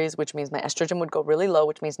my ovaries, which means my estrogen would go really low,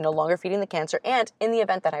 which means no longer feeding the cancer. And in the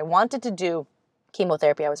event that I wanted to do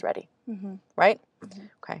chemotherapy, I was ready. Mm-hmm. Right? Mm-hmm.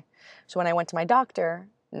 Okay. So when I went to my doctor,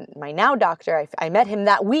 my now doctor, I met him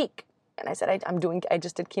that week. And I said, I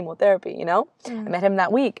just did chemotherapy, you know? Mm-hmm. I met him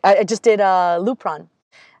that week. I just did Lupron.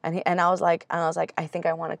 And I was like, I think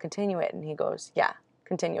I want to continue it. And he goes, yeah,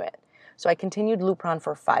 continue it. So I continued Lupron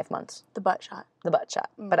for 5 months. The butt shot. The butt shot.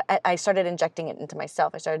 But I started injecting it into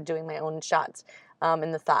myself. I started doing my own shots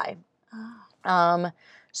in the thigh. Oh.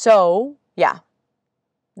 So yeah,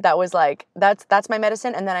 that was like, that's my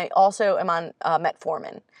medicine. And then I also am on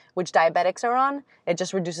metformin, which diabetics are on. It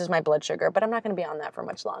just reduces my blood sugar, but I'm not going to be on that for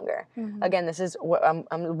much longer. Again, this is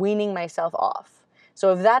I'm weaning myself off.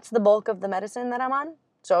 So if that's the bulk of the medicine that I'm on,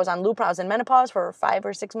 so I was on Lupron. I was in menopause for 5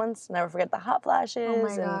 or 6 months. Never forget the hot flashes. Oh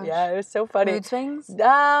my gosh. And yeah, it was so funny. Mood swings?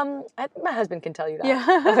 I think my husband can tell you that. Yeah.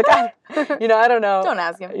 I don't know. Don't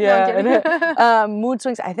ask him. Yeah. No, mood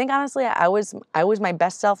swings. I think honestly, I was my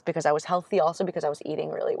best self because I was healthy. Also because I was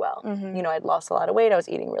eating really well. I'd lost a lot of weight. I was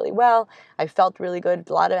eating really well. I felt really good.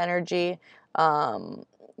 A lot of energy.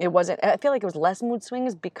 It wasn't. I feel like it was less mood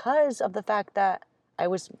swings because of the fact that I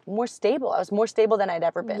was more stable. I was more stable than I'd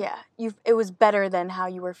ever been. Yeah. It was better than how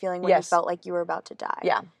you were feeling when you felt like you were about to die.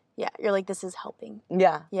 Yeah. Yeah. You're like, this is helping.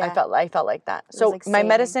 Yeah. I felt like that. So like my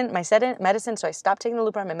saving. medicine, so I stopped taking the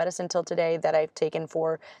Lupron. My medicine till today that I've taken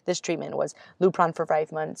for this treatment was Lupron for 4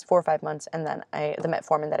 or 5 months, and then the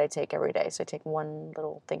metformin that I take every day. So I take one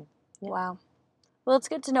little thing. Yeah. Wow. Well, it's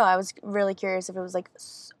good to know. I was really curious if it was like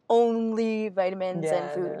only vitamins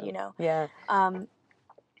and food, Yeah.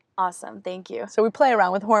 Awesome. Thank you. So we play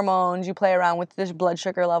around with hormones. You play around with this blood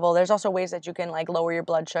sugar level. There's also ways that you can like lower your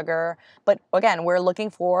blood sugar. But again, we're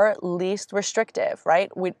looking for least restrictive,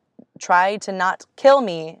 right? We try to not kill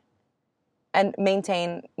me and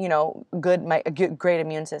maintain, great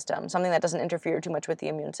immune system, something that doesn't interfere too much with the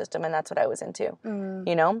immune system. And that's what I was into,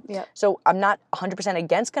 Yeah. So I'm not 100%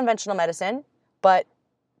 against conventional medicine, but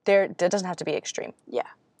it doesn't have to be extreme. Yeah.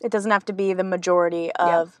 It doesn't have to be the majority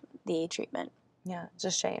of the treatment. Yeah, it's a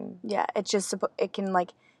shame. Yeah, it's just it can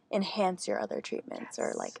like enhance your other treatments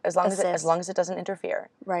or like as long as it doesn't interfere.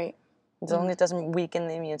 Right. As long as it doesn't weaken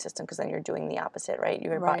the immune system, because then you're doing the opposite, right?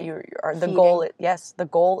 The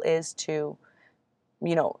goal is to,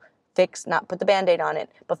 fix, not put the Band-Aid on it,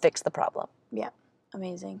 but fix the problem. Yeah,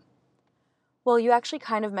 amazing. Well, you actually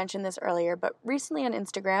kind of mentioned this earlier, but recently on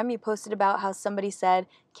Instagram, you posted about how somebody said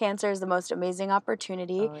cancer is the most amazing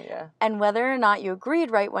opportunity. Oh, yeah. And whether or not you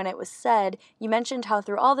agreed right when it was said, you mentioned how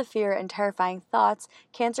through all the fear and terrifying thoughts,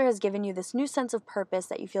 cancer has given you this new sense of purpose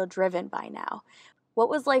that you feel driven by now. What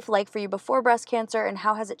was life like for you before breast cancer, and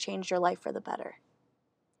how has it changed your life for the better?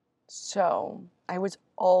 So,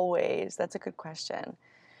 that's a good question.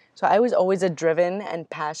 So I was always a driven and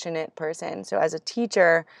passionate person. So as a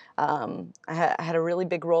teacher, I had a really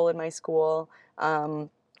big role in my school.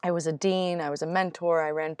 I was a dean, I was a mentor,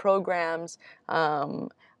 I ran programs.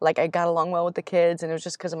 I got along well with the kids, and it was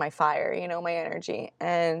just because of my fire, my energy.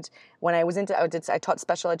 And when I was I taught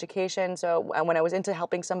special education. So when I was into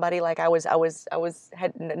helping somebody, I was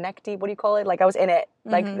head neck deep. What do you call it? I was in it.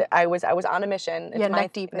 I was on a mission.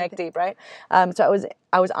 It's neck deep, right? So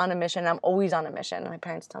I was on a mission. I'm always on a mission. My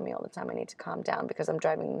parents tell me all the time I need to calm down because I'm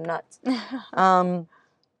driving them nuts.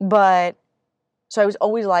 But so I was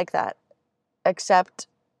always like that, except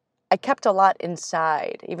I kept a lot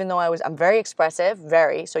inside, even though I'm very expressive,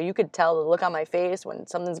 so you could tell the look on my face when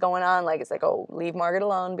something's going on, it's like, oh, leave Margaret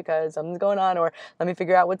alone because something's going on, or let me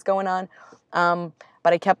figure out what's going on.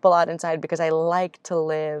 But I kept a lot inside because I like to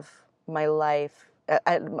live my life.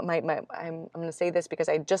 I'm going to say this because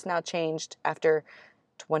I just now changed after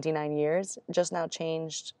 29 years,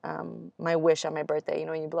 my wish on my birthday.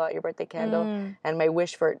 You blow out your birthday candle. And my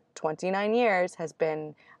wish for 29 years has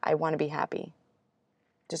been, I want to be happy.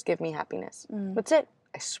 Just give me happiness. That's it.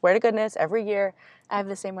 I swear to goodness, every year. I have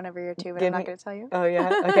the same one every year too, but I'm not going to tell you. Oh,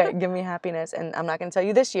 yeah? Okay, give me happiness. And I'm not going to tell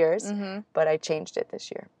you this year's, but I changed it this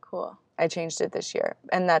year. Cool. I changed it this year.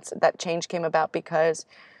 And that change came about because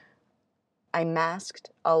I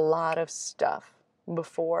masked a lot of stuff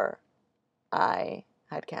before I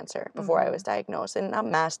had cancer, before I was diagnosed. And not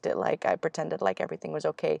masked it like I pretended like everything was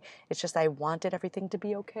okay. It's just I wanted everything to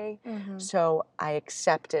be okay. So I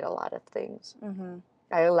accepted a lot of things.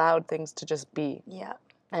 I allowed things to just be. Yeah.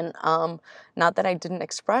 And not that I didn't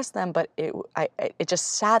express them, but it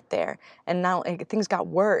just sat there. And now things got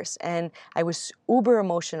worse. And I was uber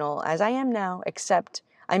emotional, as I am now, except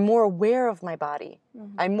I'm more aware of my body.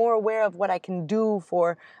 I'm more aware of what I can do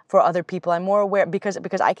for other people. I'm more aware because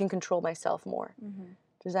I can control myself more.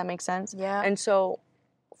 Does that make sense? Yeah. And so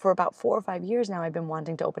for about 4 or 5 years now, I've been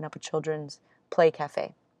wanting to open up a children's play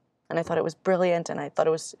cafe. And I thought it was brilliant, and I thought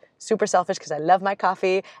it was super selfish because I love my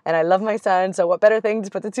coffee and I love my son. So what better thing to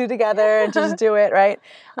put the two together and just do it, right?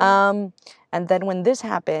 And then when this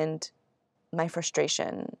happened, my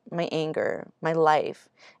frustration, my anger, my life,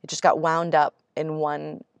 it just got wound up in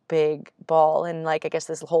one big ball. And I guess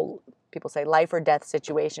this whole people say life or death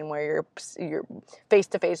situation where you're face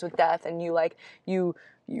to face with death, and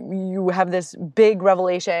you have this big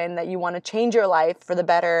revelation that you want to change your life for the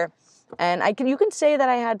better. And you can say that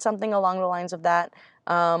I had something along the lines of that,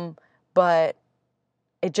 but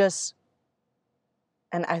it just,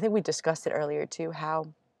 and I think we discussed it earlier too, how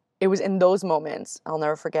it was in those moments, I'll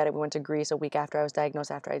never forget it. We went to Greece a week after I was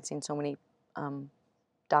diagnosed, after I'd seen so many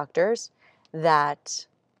doctors, that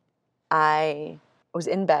I was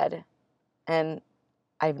in bed, and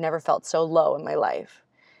I've never felt so low in my life.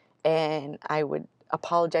 And I would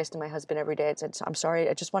apologize to my husband every day. I said, I'm sorry,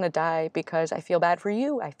 I just want to die because I feel bad for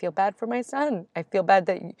you. I feel bad for my son. I feel bad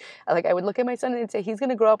that, I would look at my son and I'd say, he's going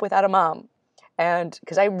to grow up without a mom. And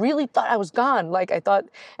because I really thought I was gone,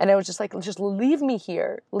 and I was just like, just leave me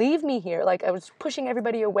here. Like, I was pushing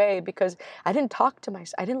everybody away because I didn't talk to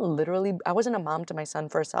I wasn't a mom to my son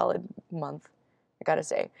for a solid month, I gotta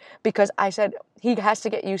say. Because I said, he has to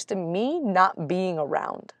get used to me not being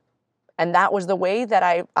around. And that was the way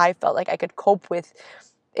that I felt like I could cope with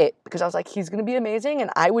it, because I was like, he's going to be amazing, and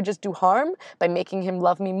I would just do harm by making him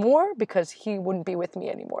love me more because he wouldn't be with me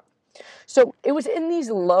anymore. So it was in these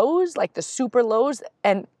lows, like the super lows,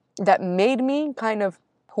 and that made me kind of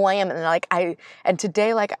who I am. And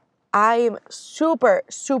today, I'm super,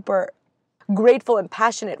 super grateful and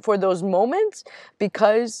passionate for those moments,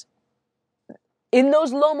 because in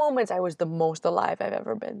those low moments, I was the most alive I've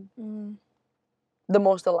ever been. The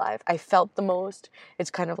most alive. I felt the most. It's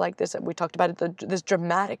kind of like this, we talked about it, this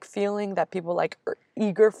dramatic feeling that people are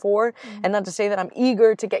eager for. And not to say that I'm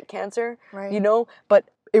eager to get cancer, right. But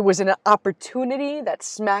it was an opportunity that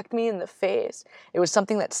smacked me in the face. It was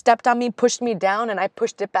something that stepped on me, pushed me down, and I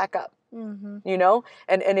pushed it back up. And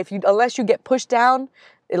unless you get pushed down,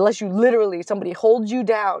 unless you literally, somebody holds you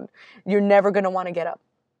down, you're never going to want to get up.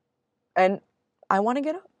 And I want to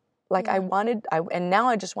get up. And now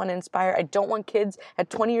I just want to inspire. I don't want kids at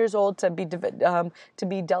 20 years old to be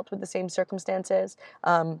dealt with the same circumstances.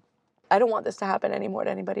 I don't want this to happen anymore to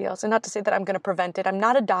anybody else. And not to say that I'm going to prevent it. I'm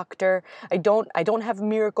not a doctor. I don't have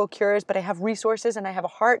miracle cures, but I have resources, and I have a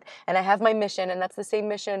heart, and I have my mission. And that's the same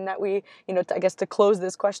mission that we, I guess to close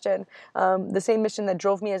this question, the same mission that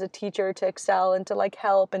drove me as a teacher to excel and to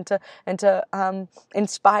help and to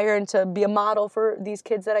inspire and to be a model for these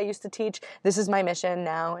kids that I used to teach. This is my mission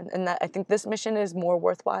now. And that, I think this mission is more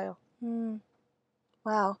worthwhile.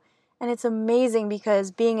 Wow. And it's amazing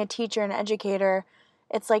because being a teacher and educator,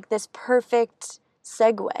 it's like this perfect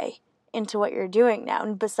segue into what you're doing now.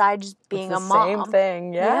 And besides being a mom. Same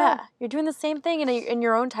thing, yeah. You're doing the same thing in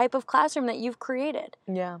your own type of classroom that you've created.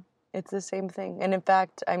 Yeah, it's the same thing. And in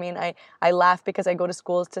fact, I laugh because I go to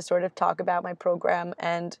schools to sort of talk about my program,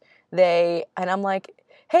 and I'm like,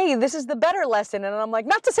 hey, this is the better lesson. And I'm like,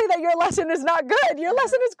 not to say that your lesson is not good. Your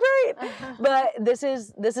lesson is great. But this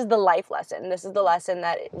is the life lesson. This is the lesson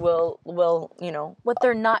that will what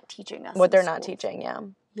they're not teaching us. What they're not teaching, yeah.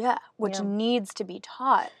 Yeah, which needs to be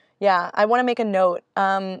taught. Yeah, I want to make a note,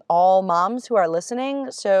 all moms who are listening.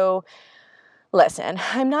 So listen,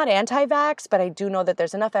 I'm not anti-vax, but I do know that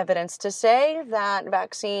there's enough evidence to say that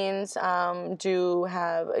vaccines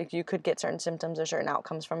you could get certain symptoms or certain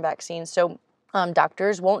outcomes from vaccines. So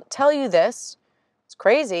doctors won't tell you this. It's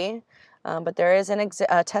crazy. But there is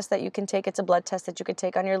a test that you can take. It's a blood test that you could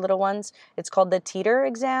take on your little ones. It's called the Teeter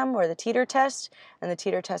exam or the Teeter test. And the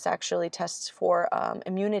Teeter test actually tests for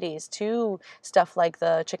immunities to stuff like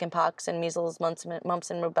the chickenpox and measles, mumps and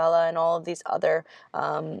rubella, and all of these other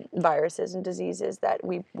viruses and diseases that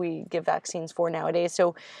we give vaccines for nowadays.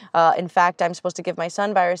 So, in fact, I'm supposed to give my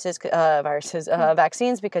son vaccines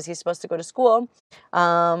because he's supposed to go to school.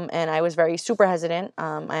 And I was super hesitant.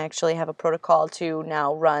 I actually have a protocol to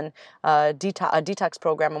now run a detox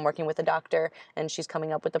program. I'm working with a doctor, and she's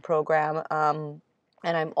coming up with the program.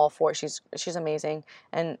 And I'm all for it. She's amazing,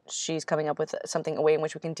 and she's coming up with a way in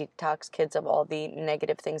which we can detox kids of all the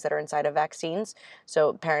negative things that are inside of vaccines.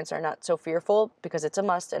 So parents are not so fearful, because it's a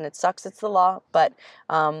must, and it sucks. It's the law, but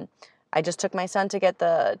I just took my son to get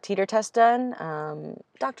the Teeter test done.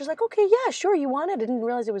 Doctor's like, okay, yeah, sure, you want it. I didn't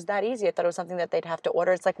realize it was that easy. I thought it was something that they'd have to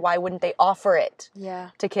order. It's like, why wouldn't they offer it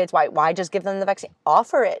to kids? Why just give them the vaccine?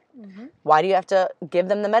 Offer it. Mm-hmm. Why do you have to give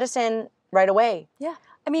them the medicine right away? Yeah.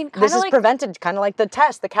 I mean, this is prevented, kind of like the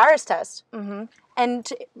CARES test. Mm-hmm. And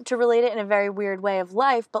to relate it in a very weird way of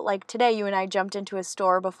life, but like today you and I jumped into a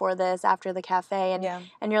store before this, after the cafe, and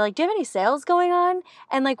you're like, do you have any sales going on?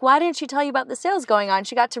 And like, why didn't she tell you about the sales going on?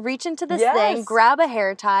 She got to reach into this thing, grab a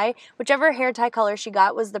hair tie, whichever hair tie color she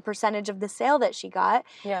got was the percentage of the sale that she got,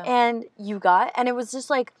 and you got, and it was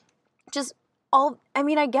just like,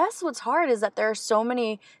 I guess what's hard is that there are so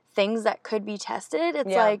many things that could be tested.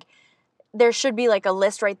 It's like, there should be like a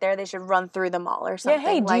list right there. They should run through them all or something. Yeah,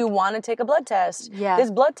 hey, do you want to take a blood test? Yeah. This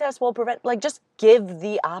blood test will prevent, like, just give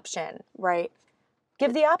the option. Right.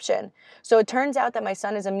 Give the option. So it turns out that my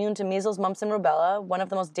son is immune to measles, mumps, and rubella, one of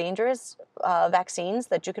the most dangerous vaccines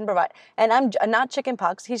that you can provide. And I'm not chicken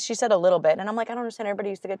pox. She said a little bit. And I'm like, I don't understand. Everybody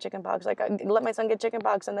used to get chicken pox. Like, let my son get chicken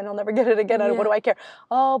pox and then he'll never get it again. What do I care?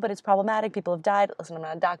 Oh, but it's problematic. People have died. Listen, I'm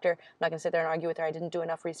not a doctor. I'm not going to sit there and argue with her. I didn't do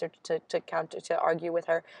enough research to argue with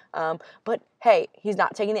her. But hey, he's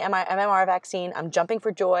not taking the MMR vaccine. I'm jumping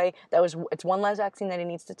for joy. It's one less vaccine that he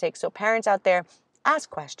needs to take. So parents out there, ask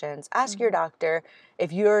questions. Ask your doctor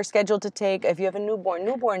if you're scheduled to take, if you have a newborn.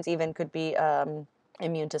 Newborns even could be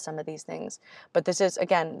immune to some of these things. But this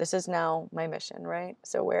is now my mission, right?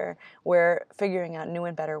 So we're figuring out new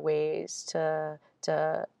and better ways to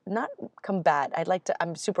not combat.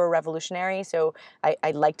 I'm super revolutionary, so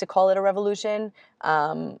I like to call it a revolution.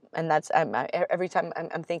 And that's every time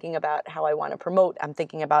I'm thinking about how I want to promote, I'm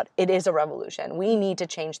thinking about it is a revolution. We need to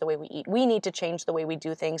change the way we eat. We need to change the way we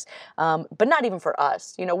do things, but not even for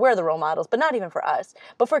us. We're the role models, but not even for us.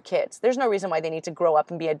 But for kids, there's no reason why they need to grow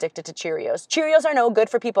up and be addicted to Cheerios. Cheerios are no good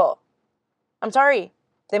for people. I'm sorry.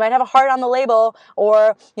 They might have a heart on the label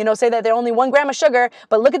or, say that they're only 1 gram of sugar,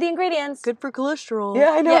 but look at the ingredients. Good for cholesterol.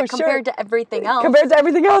 Yeah, I know, yeah, compared to everything else. Compared to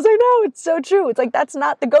everything else, I know. It's so true. It's like, that's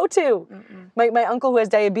not the go-to. My uncle who has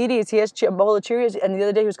diabetes, he has a bowl of Cheerios, and the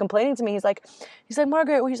other day he was complaining to me. He's like,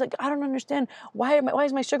 Margaret, I don't understand. Why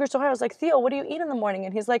is my sugar so high? I was like, Theo, what do you eat in the morning?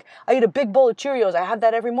 And he's like, I eat a big bowl of Cheerios. I have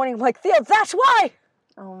that every morning. I'm like, Theo, that's why.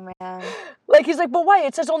 Oh, man. He's like, but why?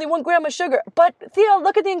 It says only 1 gram of sugar. But, Theo,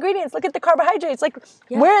 look at the ingredients. Look at the carbohydrates.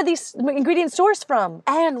 Where are these ingredients sourced from?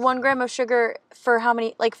 And 1 gram of sugar for how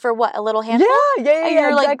many, for what, a little handful? Yeah, and you're,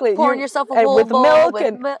 exactly. Pouring yourself a whole with bowl. Milk with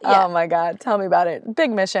and milk. Oh, my God. Tell me about it.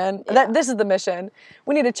 Big mission. Yeah. This is the mission.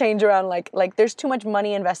 We need to change around, there's too much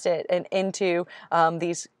money invested into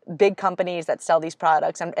these big companies that sell these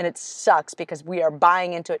products, and it sucks because we are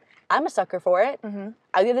buying into it. I'm a sucker for it. The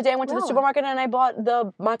other day I went to the supermarket and I bought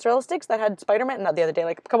the mozzarella sticks that had Spider-Man, not the other day,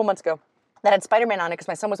 a couple months ago, that had Spider-Man on it because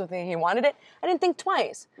my son was with me and he wanted it. I didn't think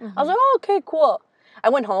twice. I was like, oh, okay, cool. I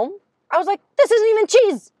went home. I was like, this isn't even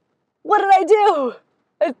cheese. What did I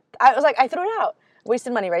do? I was like, I threw it out.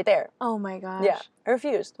 Wasted money right there. Oh my gosh. Yeah, I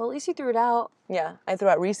refused. Well, at least you threw it out. Yeah, I threw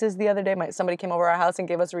out Reese's the other day. Somebody came over our house and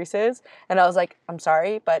gave us Reese's. And I was like, I'm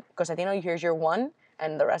sorry, but Cosatino, here's your one,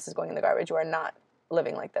 and the rest is going in the garbage. You are not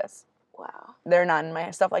living like this. Wow. They're not in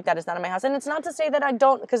my, stuff like that is not in my house. And it's not to say that I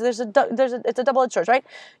don't, because it's a double-edged sword, right?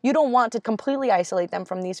 You don't want to completely isolate them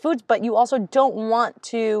from these foods, but you also don't want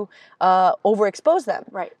to overexpose them.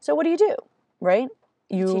 Right. So what do? Right?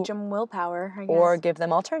 You teach them willpower, I guess. Or give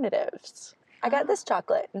them alternatives. I got this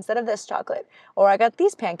chocolate instead of this chocolate. Or I got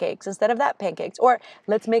these pancakes instead of that pancakes. Or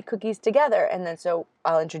let's make cookies together. And then so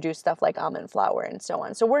I'll introduce stuff like almond flour and so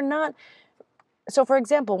on. So for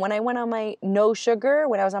example, when I was on my no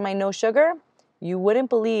sugar, you wouldn't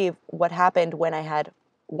believe what happened when I had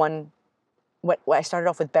I started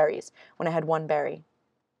off with berries. When I had 1 berry.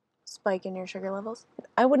 Spike in your sugar levels?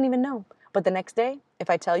 I wouldn't even know. But the next day, if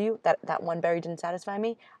I tell you that 1 berry didn't satisfy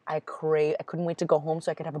me, I couldn't wait to go home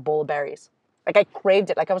so I could have a bowl of berries. I craved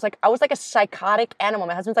it. I was like a psychotic animal.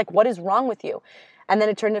 My husband's like, what is wrong with you? And then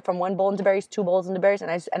it turned it from 1 bowl into berries, 2 bowls into berries.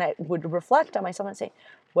 And I would reflect on myself and say,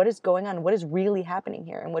 what is going on? What is really happening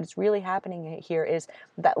here? And what is really happening here is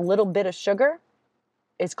that little bit of sugar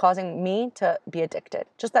is causing me to be addicted.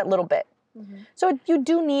 Just that little bit. So you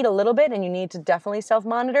do need a little bit, and you need to definitely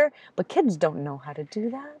self-monitor, but kids don't know how to do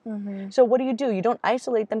that. So what do? You don't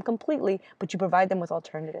isolate them completely, but you provide them with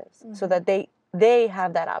alternatives so that they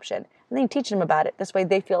have that option. And then you teach them about it. This way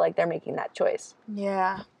they feel like they're making that choice.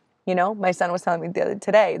 Yeah. My son was telling me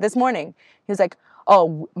this morning, he was like,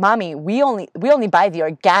 oh, Mommy, we only buy the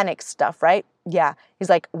organic stuff, right? Yeah. He's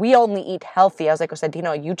like, we only eat healthy. I was like,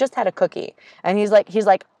 Cosentino, you just had a cookie. And he's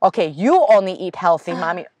like, okay, you only eat healthy,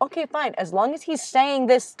 Mommy. Okay, fine. As long as he's saying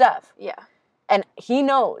this stuff. Yeah. And he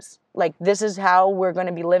knows, this is how we're going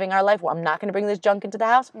to be living our life. Well, I'm not going to bring this junk into the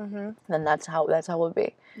house. Then that's how it will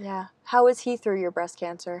be. Yeah. How was he through your breast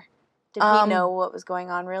cancer? Did he know what was going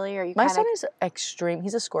on, really? Or my son is extreme.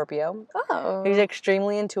 He's a Scorpio. Oh. He's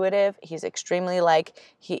extremely intuitive. He's extremely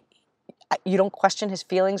you don't question his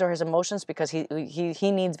feelings or his emotions because he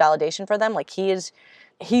needs validation for them.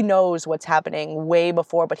 He knows what's happening way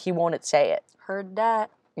before, but he won't say it. Heard that.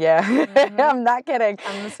 Yeah. I'm not kidding.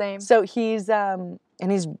 I'm the same. So he's and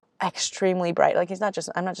he's extremely bright. I'm not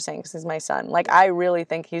just saying because he's my son. I really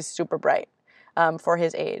think he's super bright. For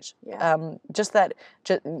his age. Yeah. Just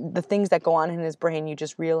the things that go on in his brain, you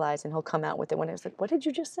just realize, and he'll come out with it when it's like, what did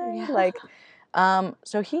you just say? Yeah.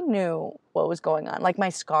 So he knew what was going on. Like my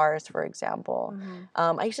scars, for example.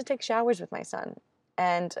 I used to take showers with my son.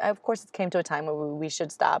 And of course, it came to a time where we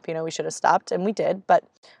should stop. You know, we should have stopped, and we did. But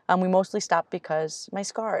we mostly stopped because my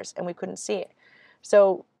scars, and we couldn't see it.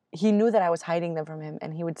 So he knew that I was hiding them from him,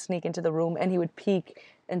 and he would sneak into the room, and he would peek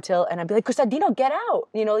and I'd be like, Costandino, get out.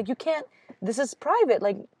 You know, like, you can't, this is private.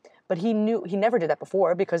 Like, but he knew, he never did that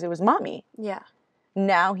before because it was mommy. Yeah.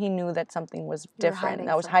 Now he knew that something was different.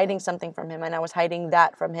 I was hiding something from him, and I was hiding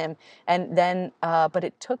that from him. And then, but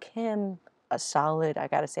it took him a solid, I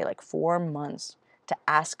gotta say, like 4 months to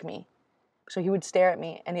ask me. So he would stare at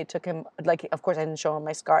me, and it took him, like, of course I didn't show him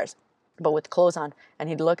my scars, but with clothes on, and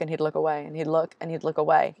he'd look away, and he'd look and he'd look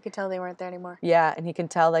away. You could tell they weren't there anymore. Yeah, and he can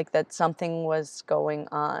tell, like, that something was going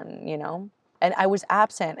on, you know? And I was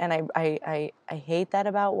absent, and I hate that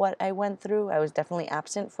about what I went through. I was definitely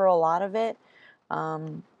absent for a lot of it,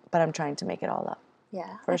 but I'm trying to make it all up.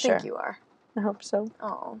 Yeah, for sure. I think you are. I hope so.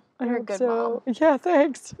 Oh, you're a good mom. Yeah,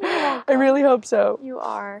 thanks. I really hope so. You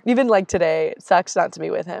are. Even like today, it sucks not to be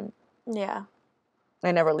with him. Yeah.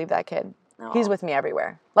 I never leave that kid. Oh. He's with me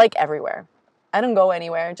everywhere. Like everywhere. I don't go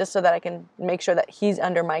anywhere just so that I can make sure that he's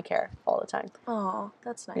under my care all the time. Oh,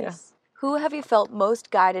 that's nice. Yeah. Who have you felt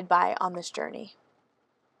most guided by on this journey?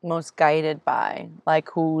 Most guided by? Like,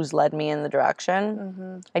 who's led me in the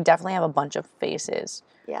direction? I definitely have a bunch of faces.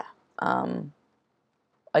 Yeah.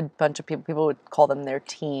 A bunch of people would call them their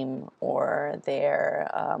team or their...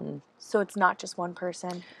 So it's not just one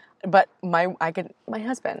person? But my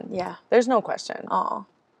husband. Yeah. There's no question. Oh.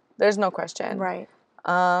 There's no question. Right.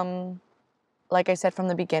 Like I said from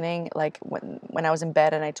the beginning, like when I was in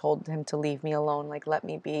bed and I told him to leave me alone, like let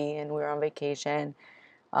me be, and we were on vacation,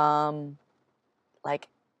 like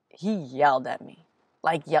he yelled at me,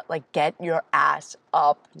 like get your ass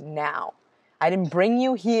up now. I didn't bring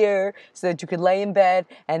you here so that you could lay in bed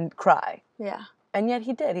and cry. Yeah. And yet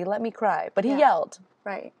he did. He let me cry, but he yelled.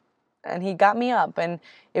 Right. And he got me up, and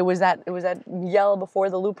it was that yell before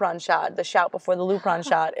the Lupron shot, the shout before the Lupron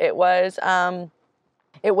shot. It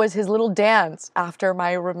was his little dance after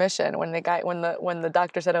my remission when the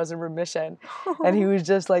doctor said I was in remission, and he was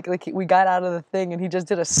just like we got out of the thing, and he just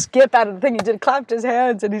did a skip out of the thing. He clapped his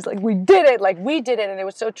hands, and he's like, we did it, and it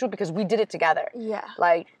was so true because we did it together. Yeah.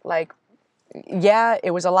 Yeah,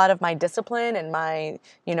 it was a lot of my discipline and my,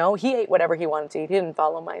 you know, he ate whatever he wanted to eat. He didn't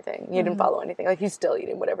follow my thing. He didn't follow anything. Like, he's still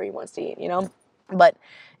eating whatever he wants to eat, you know? But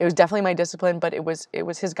it was definitely my discipline, but it was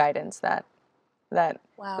his guidance that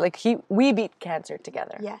wow. Like, we beat cancer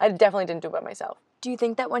together. Yeah. I definitely didn't do it by myself. Do you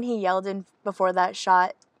think that when he yelled in before that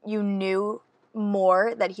shot, you knew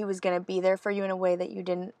more that he was going to be there for you in a way that you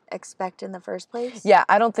didn't expect in the first place? Yeah,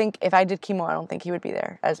 I don't think, if I did chemo, I don't think he would be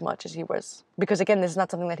there as much as he was. Because, again, this is not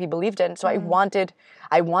something that he believed in. So I wanted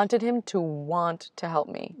him to want to help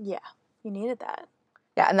me. Yeah, you needed that.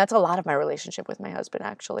 Yeah, and that's a lot of my relationship with my husband,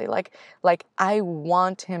 actually. Like I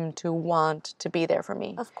want him to want to be there for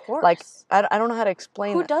me. Of course. Like, I don't know how to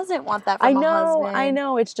explain Who that. doesn't want that from a husband? I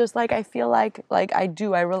know. It's just like, I feel like I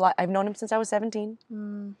do. I've known him since I was 17.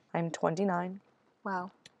 I'm 29.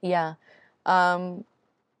 Wow. Yeah.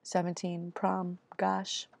 17, prom,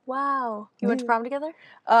 gosh. Wow. You went to prom together?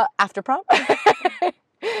 After prom.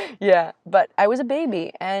 Yeah, but I was a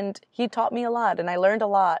baby, and he taught me a lot, and I learned a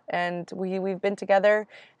lot, and we've been together,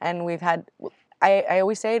 and we've had, I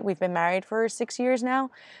always say it, we've been married for 6 years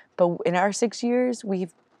now, but in our 6 years,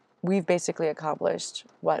 we've basically accomplished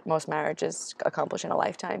what most marriages accomplish in a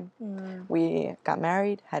lifetime. We got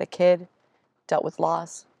married, had a kid, dealt with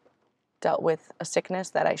loss, dealt with a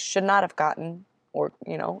sickness that I should not have gotten, or,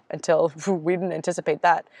 you know, until we didn't anticipate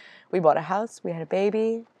that. We bought a house, we had a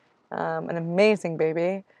baby, an amazing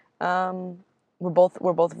baby. We're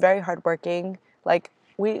both very hardworking. Like,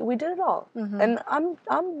 we did it all, and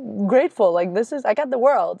I'm grateful. Like, I got the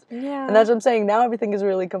world. Yeah. And that's what I'm saying. Now everything is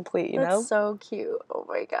really complete. You know. That's so cute. Oh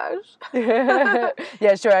my gosh.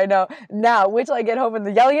 Yeah, sure, I know. Now, wait till I get home and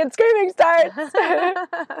the yelling and screaming starts.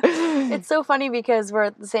 It's so funny because we're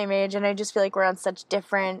at the same age, and I just feel like we're on such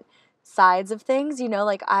different sides of things. You know,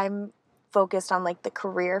 like, I'm focused on like the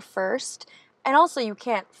career first. And also, you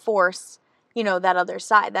can't force, you know, that other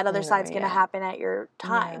side. That other side's going to happen at your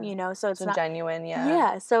time, you know? So it's not genuine,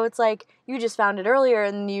 Yeah, so it's like, you just found it earlier,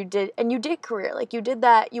 and you did career. Like, you did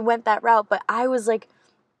that, you went that route, but I was like,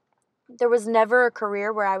 there was never a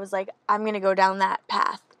career where I was like, I'm going to go down that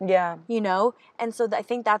path. Yeah. You know? And so I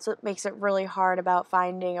think that's what makes it really hard about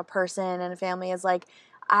finding a person and a family, is like,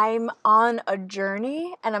 I'm on a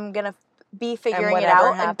journey, and I'm going to be figuring it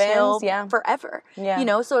out until forever. Yeah. You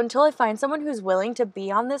know, so until I find someone who's willing to be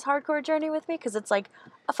on this hardcore journey with me, because it's like,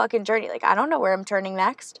 a fucking journey. Like, I don't know where I'm turning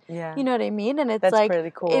next. Yeah. You know what I mean? And it's That's like,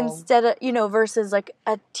 pretty cool. instead of, you know, versus like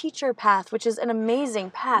a teacher path, which is an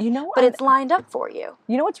amazing path, You know, but it's lined up for you.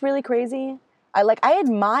 You know what's really crazy? I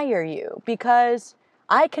admire you because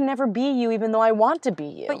I can never be you even though I want to be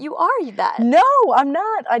you. But you are that. No, I'm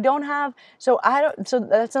not. I don't have, so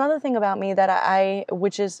that's another thing about me that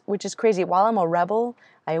which is crazy. While I'm a rebel,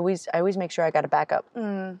 I always make sure I got a backup.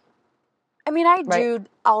 I mean, I do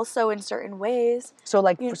also in certain ways. So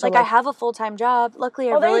like, I have a full-time job. Luckily,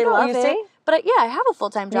 I really love it. See? But I have a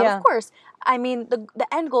full-time job, of course. I mean, the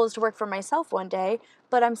end goal is to work for myself one day,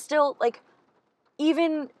 but I'm still, like,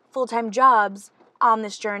 even full-time jobs on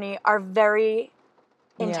this journey are very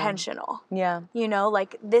intentional. Yeah. You know,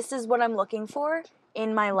 like, this is what I'm looking for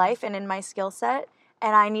in my life and in my skill set,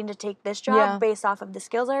 and I need to take this job based off of the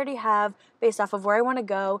skills I already have, based off of where I want to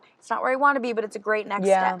go. It's not where I want to be, but it's a great next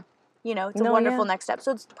step. You know, it's a wonderful next step.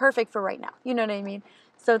 So it's perfect for right now. You know what I mean?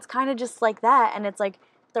 So it's kind of just like that. And it's like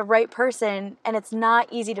the right person. And it's not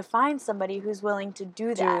easy to find somebody who's willing to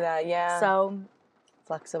do that. So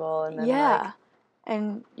flexible and then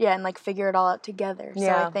and like figure it all out together. So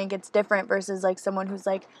I think it's different versus like someone who's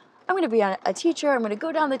like, I'm going to be a teacher. I'm going to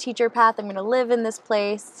go down the teacher path. I'm going to live in this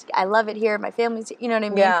place. I love it here. My family's, you know what I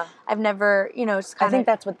mean? Yeah. I've never, you know, just kind of. I think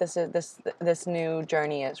that's what this is. This new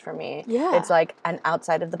journey is for me. Yeah. It's like an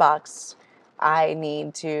outside of the box. I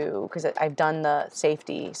need to, because I've done the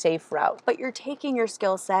safe route. But you're taking your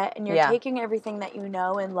skill set and you're taking everything that you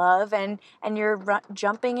know and love and you're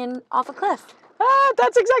jumping in off a cliff.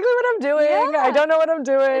 That's exactly what I'm doing. I don't know what I'm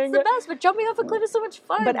doing. It's the best, but jumping off a cliff is so much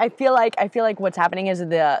fun. But I feel like what's happening is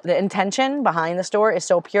the intention behind the store is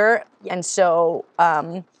so pure and so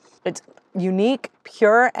it's unique,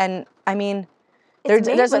 pure, and I mean, it's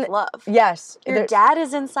made with love. Yes. Your dad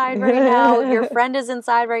is inside right now. Your friend is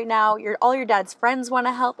inside right now. All your dad's friends want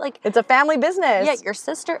to help. Like, it's a family business. Yeah, your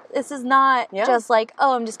sister. This is not just like,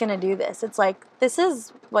 oh, I'm just going to do this. It's like, this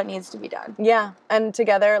is what needs to be done. Yeah. And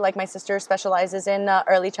together, like, my sister specializes in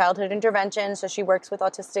early childhood intervention. So she works with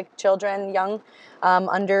autistic children, young,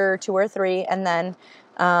 under 2 or 3. And then,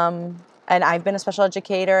 and I've been a special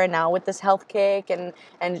educator, and now with this health kick, and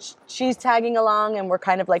she's tagging along, and we're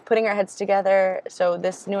kind of like putting our heads together. So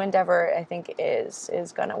this new endeavor, I think,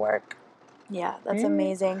 is gonna work. Yeah, that's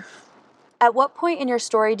amazing. At what point in your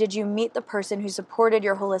story did you meet the person who supported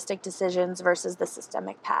your holistic decisions versus the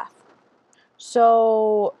systemic path?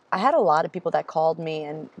 So I had a lot of people that called me,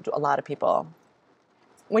 and a lot of people.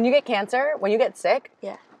 When you get cancer, when you get sick,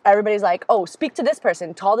 everybody's like, oh, speak to this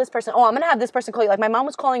person, call this person. Oh, I'm going to have this person call you. Like, my mom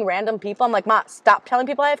was calling random people. I'm like, Ma, stop telling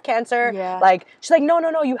people I have cancer. Yeah. Like, she's like, no,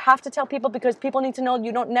 you have to tell people because people need to know.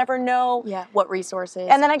 You don't never know. Yeah, what resources.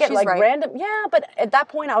 And then I get random. Yeah, but at that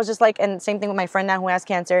point I was just like, and same thing with my friend now who has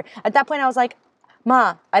cancer. At that point I was like,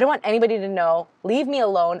 Ma, I don't want anybody to know. Leave me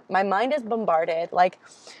alone. My mind is bombarded. Like,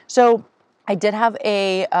 so I did have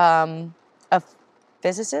a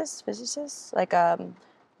physicist, like,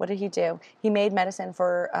 what did he do? He made medicine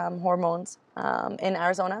for hormones in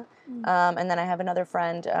Arizona. And then I have another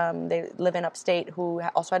friend, they live in upstate, who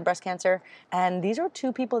also had breast cancer. And these are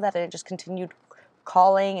 2 people that I just continued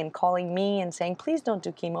calling me and saying, please don't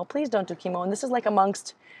do chemo, please don't do chemo. And this is like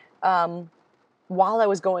amongst, while I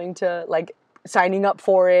was going to, like, signing up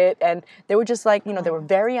for it. And they were just like, you know, they were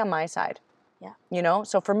very on my side. Yeah. You know?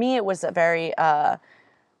 So for me, it was a very,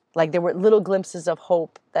 like, there were little glimpses of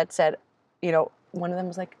hope that said, you know, one of them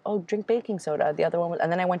was like, oh, drink baking soda. The other one was,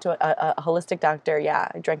 and then I went to a holistic doctor.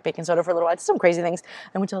 Yeah, I drank baking soda for a little while. It's some crazy things.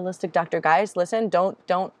 I went to a holistic doctor. Guys, listen, don't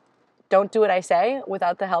do what I say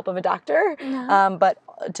without the help of a doctor. No. But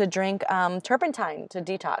to drink turpentine to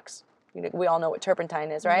detox. You know, we all know what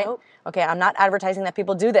turpentine is, right? Nope. Okay, I'm not advertising that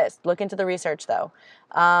people do this. Look into the research, though.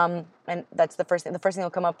 And that's the first thing. The first thing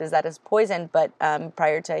that'll come up is that it's poison. But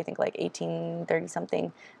prior to, I think, like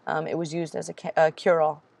 1830-something, it was used as a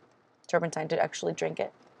cure-all. Turpentine, to actually drink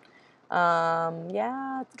it.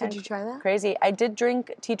 Yeah. Did you try that? Crazy. I did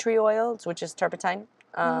drink tea tree oil, which is turpentine,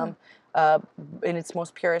 in its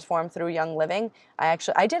most purest form through Young Living. I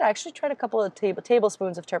did try a couple of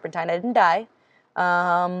tablespoons of turpentine. I didn't die.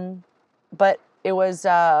 But it was,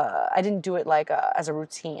 I didn't do it like as a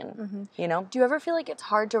routine, you know? Do you ever feel like it's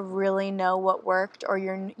hard to really know what worked, or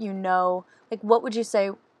you know, like, what would you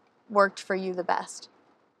say worked for you the best?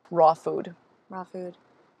 Raw food. Raw food.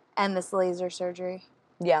 And this laser surgery.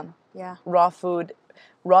 Yeah. Yeah. Raw food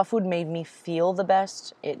made me feel the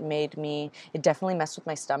best. It definitely messed with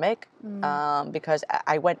my stomach, because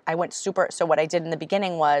I went super, so what I did in the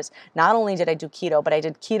beginning was, not only did I do keto, but I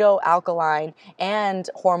did keto, alkaline, and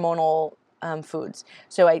hormonal foods.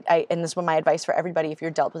 So and this is my advice for everybody, if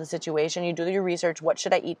you're dealt with a situation, you do your research, what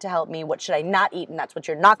should I eat to help me? What should I not eat? And that's what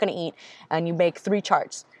you're not going to eat. And you make 3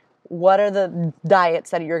 charts. What are the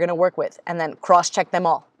diets that you're going to work with? And then cross-check them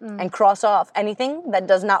all and cross off anything that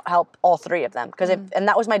does not help all 3 of them. Because and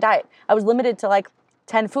that was my diet. I was limited to like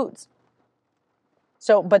 10 foods.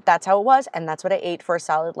 So, but that's how it was. And that's what I ate for a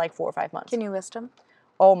solid like 4 or 5 months. Can you list them?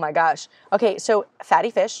 Oh my gosh. Okay. So fatty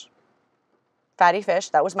fish,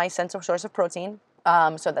 that was my source of protein.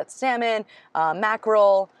 So that's salmon,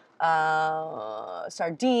 mackerel,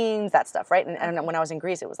 sardines, that stuff, right? And when I was in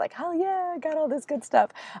Greece, it was like, hell yeah, I got all this good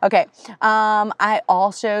stuff. Okay. I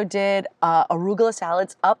also did arugula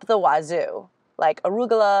salads up the wazoo, like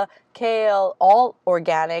arugula, kale, all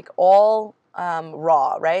organic, all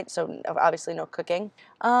raw, right? So obviously no cooking.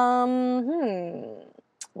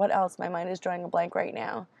 What else? My mind is drawing a blank right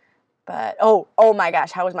now. But oh my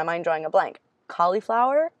gosh, how is my mind drawing a blank?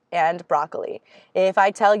 Cauliflower and broccoli. If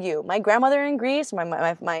I tell you, my grandmother in Greece,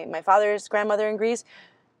 my father's grandmother in Greece,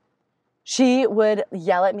 she would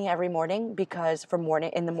yell at me every morning because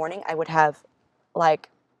in the morning I would have like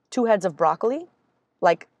 2 heads of broccoli,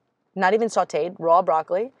 like not even sauteed, raw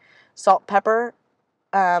broccoli, salt, pepper,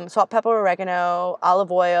 oregano,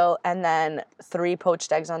 olive oil, and then 3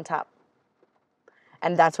 poached eggs on top.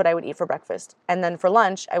 And that's what I would eat for breakfast. And then for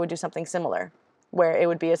lunch, I would do something similar, where it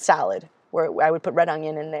would be a salad, where I would put red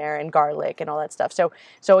onion in there and garlic and all that stuff.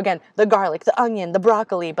 So again, the garlic, the onion, the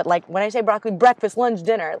broccoli, but like when I say broccoli, breakfast, lunch,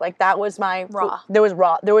 dinner, like that was my raw. There was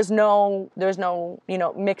raw. There was no,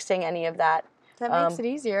 mixing any of that. That makes it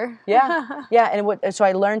easier. Yeah. So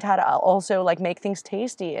I learned how to also like make things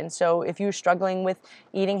tasty. And so if you're struggling with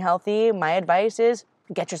eating healthy, my advice is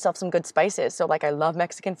get yourself some good spices. So like I love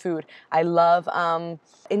Mexican food. I love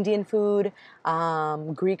Indian food,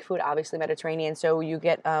 Greek food, obviously Mediterranean. So you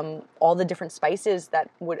get all the different spices that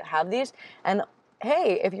would have these. And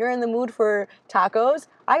hey, if you're in the mood for tacos,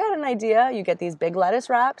 I got an idea. You get these big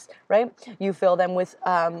lettuce wraps, right? You fill them with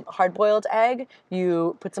hard-boiled egg.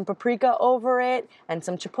 You put some paprika over it and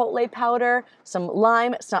some chipotle powder, some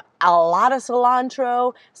lime, a lot of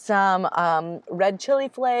cilantro, some red chili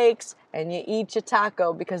flakes, and you eat your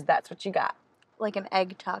taco because that's what you got. Like an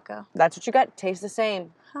egg taco. That's what you got. Tastes the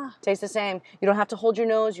same. Tastes the same. You don't have to hold your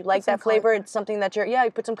nose. You like that flavor. It's something that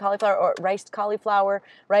you put some cauliflower or riced cauliflower,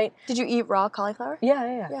 right? Did you eat raw cauliflower?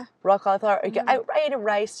 Yeah. Raw cauliflower. I ate a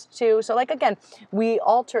rice too. So like, again, we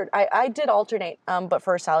altered. I did alternate, but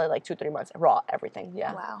for a solid like 2-3 months, raw everything.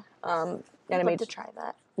 Yeah. Wow. And I'd love to try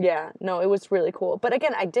that. Yeah. No, it was really cool. But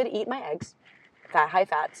again, I did eat my eggs. High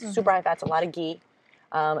fats, super high fats, a lot of ghee.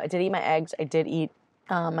 I did eat my eggs. I did eat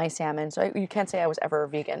my salmon. So you can't say I was ever a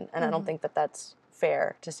vegan. And I don't think that that's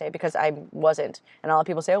fair to say because I wasn't. And a lot of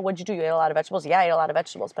people say, oh, what'd you do? You ate a lot of vegetables? Yeah, I ate a lot of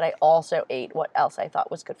vegetables. But I also ate what else I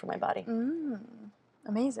thought was good for my body.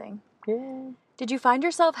 Amazing. Yeah. Did you find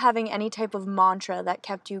yourself having any type of mantra that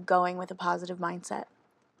kept you going with a positive mindset?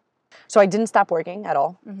 So I didn't stop working at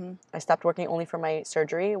all. I stopped working only for my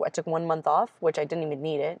surgery. I took 1 month off, which I didn't even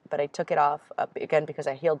need it, but I took it off again because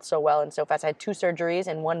I healed so well and so fast. I had 2 surgeries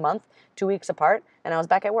in 1 month, 2 weeks apart, and I was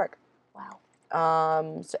back at work.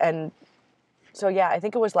 Wow. So yeah, I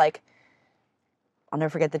think it was like, I'll never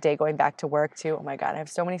forget the day going back to work too. Oh my God, I have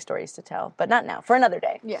so many stories to tell, but not now, for another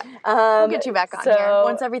day. Yeah, we'll get you back on here.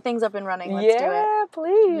 Once everything's up and running, let's do it. Yeah,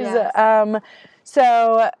 please. Yes.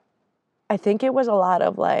 So I think it was a lot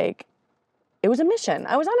of like, it was a mission.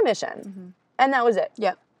 I was on a mission. And that was it.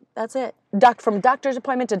 Yep, that's it. From doctor's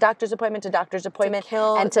appointment to doctor's appointment to doctor's appointment. To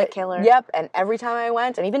kill and to killer. Yep, and every time I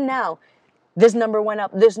went, and even now, this number went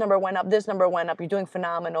up, this number went up, this number went up. You're doing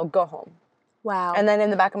phenomenal. Go home. Wow. And then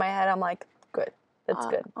in the back of my head, I'm like, good. That's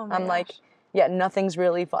good. Oh I'm like, yeah, nothing's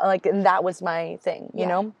really like, and that was my thing, you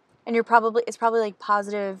know? And it's probably like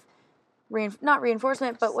positive, not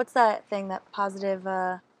reinforcement, but what's that thing that positive,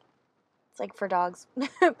 it's like for dogs,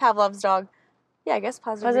 Pavlov's dog. Yeah, I guess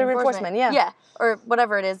positive reinforcement. Yeah. Yeah, or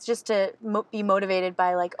whatever it is, just to be motivated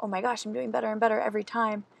by like, oh my gosh, I'm doing better and better every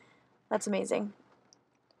time. That's amazing.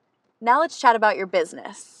 Now let's chat about your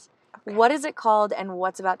business. Okay. What is it called and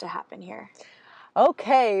what's about to happen here?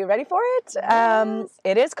 Okay, ready for it? Yes.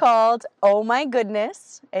 It is called Oh My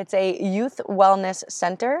Goodness. It's a youth wellness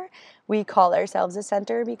center. We call ourselves a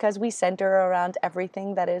center because we center around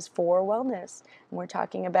everything that is for wellness. And we're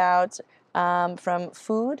talking about from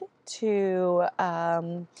food to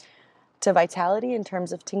vitality in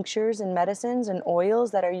terms of tinctures and medicines and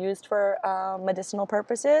oils that are used for medicinal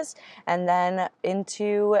purposes, and then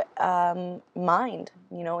into mind,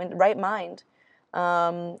 right mind.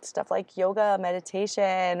 Stuff like yoga,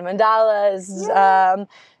 meditation, mandalas. Yeah.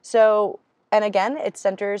 And again, it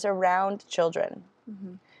centers around children.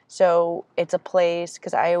 So it's a place,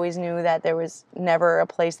 because I always knew that there was never a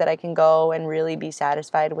place that I can go and really be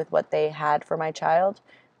satisfied with what they had for my child.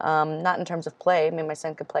 Not in terms of play. I mean, my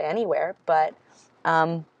son could play anywhere, but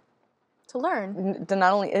to learn. To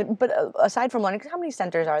not only, but aside from learning, 'cause how many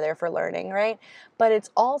centers are there for learning, right? But it's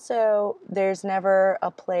also, there's never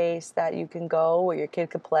a place that you can go where your kid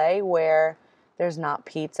could play where there's not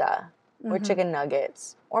pizza or chicken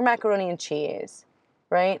nuggets or macaroni and cheese,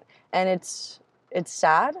 right? And it's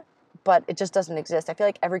sad, but it just doesn't exist. I feel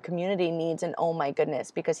like every community needs an oh my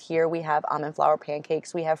goodness, because here we have almond flour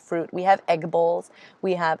pancakes, we have fruit, we have egg bowls,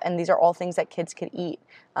 we have, and these are all things that kids could eat.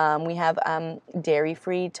 We have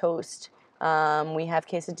dairy-free toast. We have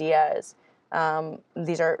quesadillas.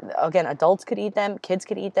 These are, again, adults could eat them, kids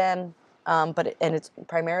could eat them, and it's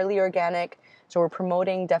primarily organic. So we're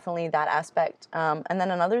promoting definitely that aspect. And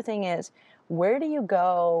then another thing is, where do you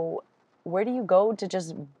go to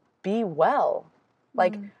just be well?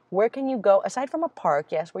 Like, where can you go, aside from a park,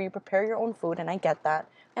 yes, where you prepare your own food, and I get that.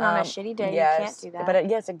 And on a shitty day, yes, you can't do that. But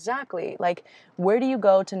yes, exactly. Like, where do you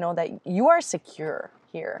go to know that you are secure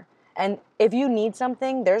here? And if you need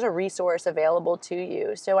something, there's a resource available to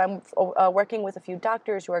you. So I'm working with a few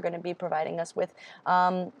doctors who are going to be providing us with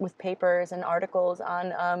papers and articles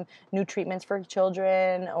on new treatments for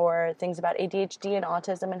children, or things about ADHD and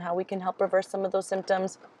autism and how we can help reverse some of those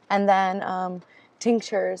symptoms. And then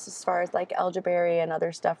tinctures, as far as like elderberry and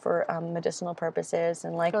other stuff for medicinal purposes,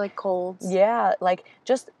 and like for like colds. Yeah, like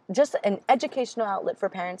just an educational outlet for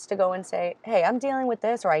parents to go and say, hey, I'm dealing with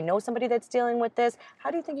this, or I know somebody that's dealing with this.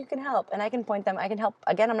 How do you think you can help? And I can point them. I can help.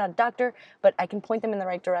 Again, I'm not a doctor, but I can point them in the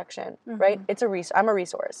right direction. Right? It's I'm a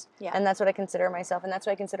resource, and that's what I consider myself, and that's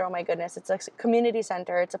what I consider, oh my goodness, it's a community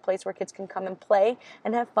center. It's a place where kids can come and play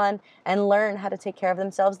and have fun and learn how to take care of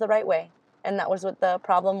themselves the right way. And that was what the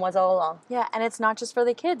problem was all along. Yeah, and it's not just for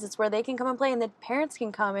the kids. It's where they can come and play, and the parents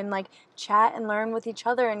can come and like chat and learn with each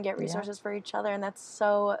other and get resources for each other, and that's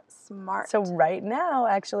so smart. So right now,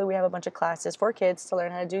 actually, we have a bunch of classes for kids to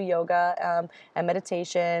learn how to do yoga and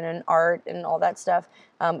meditation and art and all that stuff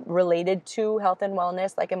related to health and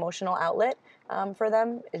wellness, like emotional outlet for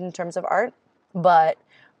them in terms of art. But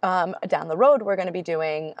down the road, we're going to be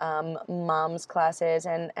doing moms classes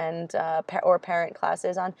and parent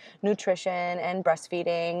classes on nutrition and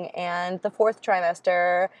breastfeeding and the fourth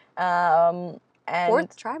trimester. And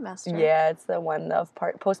fourth trimester? Yeah, it's the one of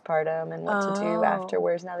postpartum and what to do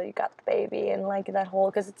afterwards now that you got the baby, and like that whole,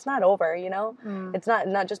 because it's not over, you know? It's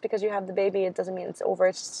not just because you have the baby, it doesn't mean it's over.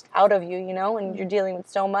 It's just out of you, you know? And you're dealing with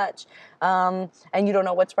so much. And you don't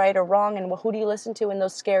know what's right or wrong. And who do you listen to in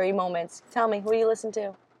those scary moments? Tell me, who do you listen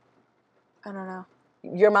to? I don't know.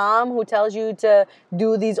 Your mom, who tells you to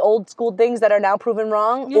do these old school things that are now proven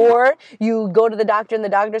wrong? Or you go to the doctor and the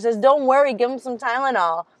doctor says, don't worry, give him some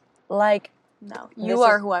Tylenol. Like, no, you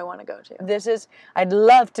are who I want to go to. I'd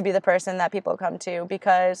love to be the person that people come to,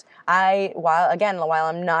 because while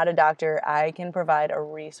I'm not a doctor, I can provide a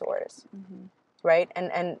resource. Right?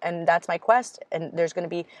 And that's my quest. And there's going to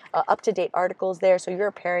be up-to-date articles there. So you're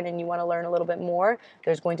a parent and you want to learn a little bit more,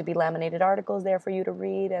 there's going to be laminated articles there for you to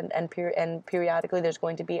read. And periodically there's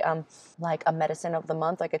going to be like a medicine of the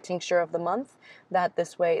month, like a tincture of the month, that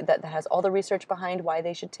has all the research behind why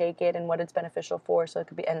they should take it and what it's beneficial for. So it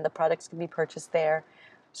could be, and the products can be purchased there,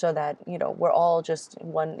 so that, you know, we're all just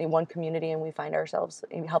in one community and we find ourselves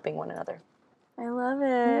helping one another. I love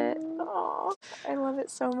it. Oh, I love it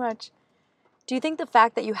so much. Do you think the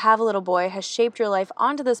fact that you have a little boy has shaped your life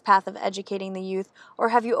onto this path of educating the youth, or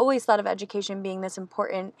have you always thought of education being this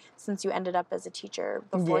important since you ended up as a teacher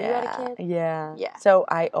before you had a kid? Yeah. So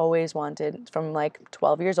I always wanted, from like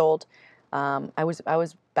 12 years old, I was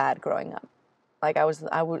bad growing up. Like I was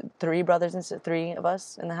three of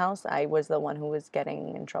us in the house. I was the one who was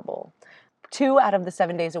getting in trouble. 2 out of the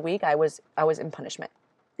 7 days a week, I was in punishment.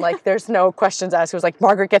 Like, there's no questions asked. It was like,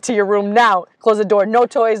 Margaret, get to your room now. Close the door. No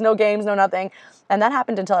toys, no games, no nothing. And that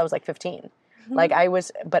happened until I was like 15. Like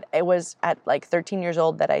but it was at like 13 years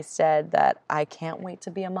old that I said that I can't wait to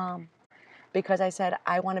be a mom. Because I said,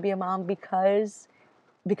 I want to be a mom because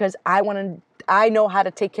I know how to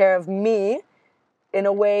take care of me in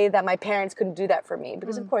a way that my parents couldn't do that for me.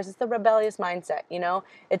 Because of course, it's the rebellious mindset, you know?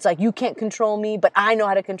 It's like, you can't control me, but I know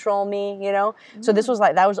how to control me, you know? So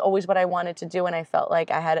that was always what I wanted to do. And I felt like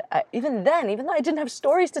I had, even though I didn't have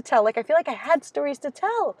stories to tell, like I feel like I had stories to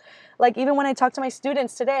tell. Like even when I talk to my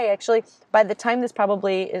students today, actually, by the time this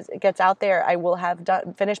probably gets out there, I will have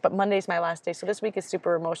finished, but Monday's my last day. So this week is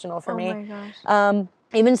super emotional for me. Oh my gosh.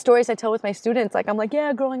 Even stories I tell with my students, like I'm like,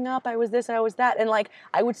 yeah, growing up, I was this, I was that. And like,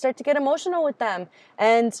 I would start to get emotional with them.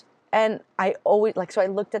 And And I always, like, so I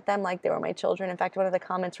looked at them like they were my children. In fact, one of the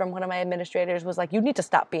comments from one of my administrators was like, you need to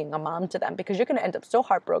stop being a mom to them because you're going to end up so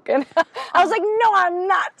heartbroken. I was like, no, I'm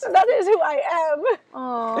not. That is who I am.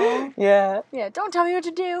 Oh. Yeah. Yeah, don't tell me what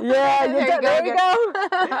to do. Yeah, there you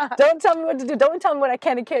go. Don't tell me what to do. Don't tell me what I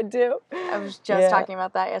can and can't do. I was just talking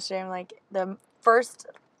about that yesterday. I'm like, the first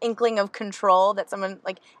inkling of control that someone,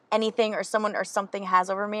 like, anything or someone or something has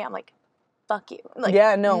over me, I'm like, fuck you. Like,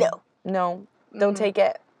 no. Don't take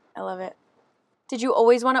it. I love it. Did you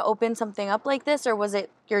always want to open something up like this, or was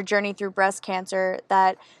it your journey through breast cancer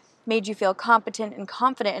that made you feel competent and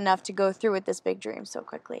confident enough to go through with this big dream so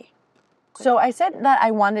quickly? So I said that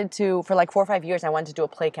I wanted to, for like 4 or 5 years, I wanted to do a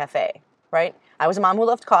play cafe, right? I was a mom who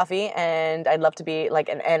loved coffee, and I'd love to be like,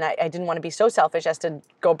 and I didn't want to be so selfish as to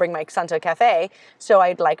go bring my son to a cafe. So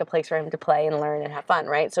I'd like a place for him to play and learn and have fun,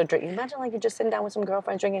 right? So imagine like you're just sitting down with some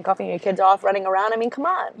girlfriends, drinking coffee, and your kids off running around. I mean, come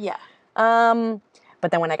on. Yeah. But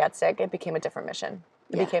then when I got sick, it became a different mission.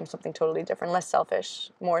 It became something totally different, less selfish,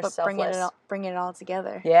 more selfless. Bringing it all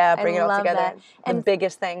together. Yeah, bring it all together. That. The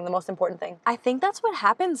biggest thing, the most important thing. I think that's what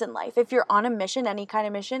happens in life. If you're on a mission, any kind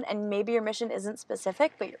of mission, and maybe your mission isn't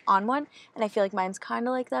specific, but you're on one, and I feel like mine's kind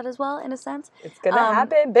of like that as well, in a sense. It's going to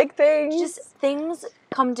happen. Big things. Just things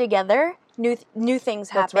come together. New things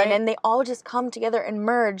happen, right. And they all just come together and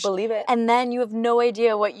merge. Believe it. And then you have no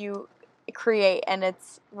idea what you create, and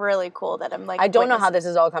it's really cool that I'm like, I don't know how this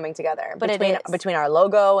is all coming together, but between our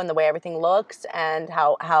logo and the way everything looks, and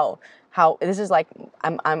how this is like,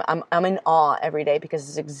 I'm in awe every day because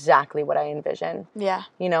it's exactly what I envision. Yeah.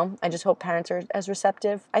 You know, I just hope parents are as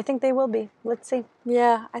receptive. I think they will be. Let's see.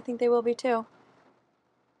 Yeah, I think they will be too.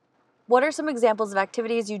 What are some examples of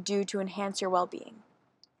activities you do to enhance your well-being?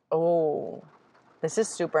 Oh, this is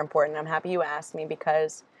super important. I'm happy you asked me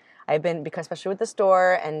because especially with the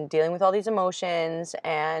store and dealing with all these emotions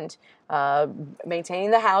and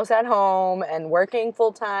maintaining the house at home and working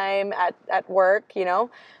full time at work, you know,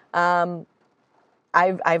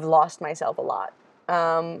 I've lost myself a lot.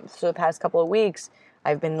 So the past couple of weeks,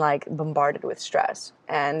 I've been like bombarded with stress.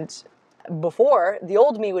 And before, the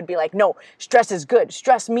old me would be like, no, stress is good.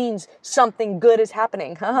 Stress means something good is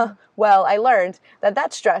happening. Well, I learned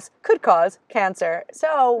that stress could cause cancer.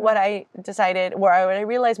 So what I decided, what I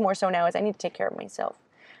realize more so now is I need to take care of myself.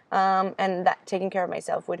 And that taking care of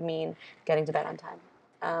myself would mean getting to bed on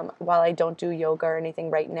time. While I don't do yoga or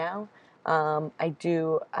anything right now, I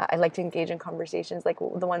like to engage in conversations like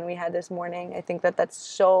the one we had this morning. I think that that's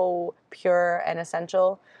so pure and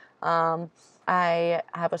essential. I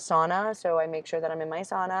have a sauna, so I make sure that I'm in my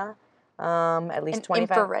sauna. At least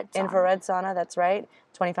 25 infrared sauna, that's right.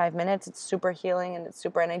 25 minutes. It's super healing and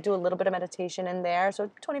and I do a little bit of meditation in there.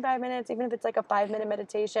 So 25 minutes, even if it's like a 5-minute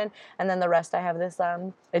meditation, and then the rest I have this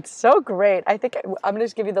it's so great. I think I'm going to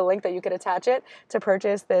just give you the link that you could attach it to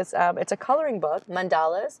purchase this. It's a coloring book,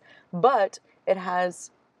 mandalas, but it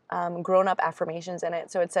has grown-up affirmations in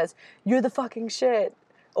it. So it says, "You're the fucking shit,"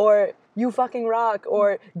 or "You fucking rock,"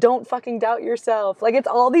 or "Don't fucking doubt yourself." Like, it's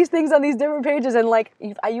all these things on these different pages, and like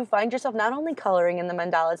you find yourself not only coloring in the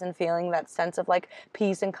mandalas and feeling that sense of like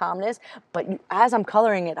peace and calmness, but as I'm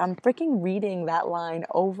coloring it, I'm freaking reading that line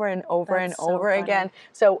over and over and over again.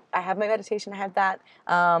 So I have my meditation, I have that,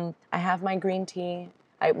 I have my green tea.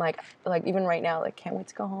 I'm like even right now, like, can't wait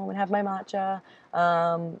to go home and have my matcha.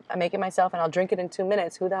 I make it myself and I'll drink it in 2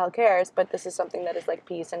 minutes. Who the hell cares? But this is something that is like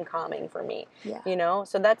peace and calming for me. Yeah. You know?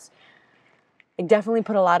 So I definitely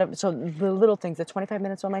put a lot of, so the little things, the 25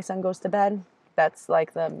 minutes when my son goes to bed, that's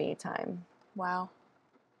like the me time. Wow.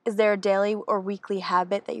 Is there a daily or weekly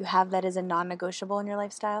habit that you have that is a non-negotiable in your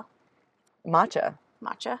lifestyle? Matcha.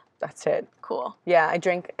 That's it. Cool. Yeah, I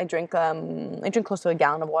drink close to a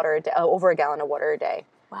gallon of water a day, over a gallon of water a day.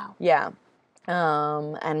 Wow. Yeah.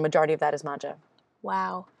 And majority of that is matcha.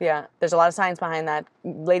 Wow. Yeah, there's a lot of science behind that.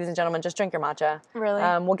 Ladies and gentlemen, just drink your matcha. Really?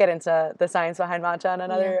 We'll get into the science behind matcha on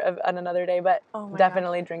another day, but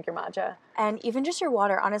definitely drink your matcha. And even just your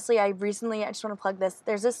water. Honestly, I just want to plug this.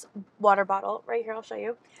 There's this water bottle right here. I'll show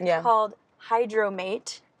you. Yeah. Called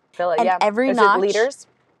Hydromate. Fill it. And every is notch. It liters?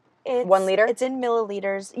 1 liter? It's in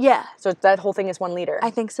milliliters. Yeah. So that whole thing is 1 liter.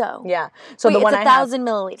 I think so. Yeah. So it's 1,000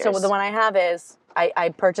 milliliters. So the one I have is I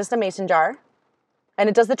purchased a mason jar. And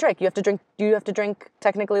it does the trick. You have to drink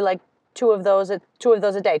technically like 2 of those a day, 2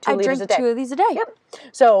 liters a day. I drink 2 of these a day. Yep.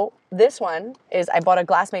 So this one is, I bought a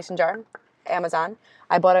glass mason jar, Amazon.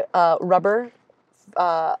 I bought a rubber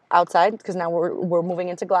outside because now we're moving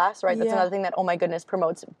into glass, right? That's another thing that, oh my goodness,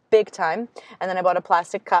 promotes big time. And then I bought a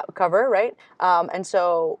plastic cover, right? And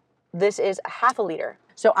so this is half a liter.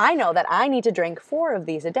 So I know that I need to drink 4 of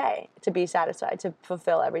these a day to be satisfied, to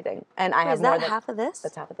fulfill everything. And I have more than... Is that half of this?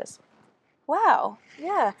 That's half of this. Wow.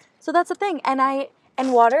 Yeah. So that's the thing.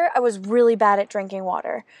 And water, I was really bad at drinking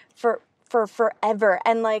water for forever.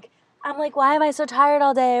 And like, I'm like, why am I so tired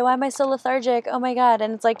all day? Why am I so lethargic? Oh my God.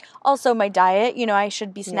 And it's like also my diet, I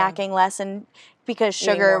should be snacking less and because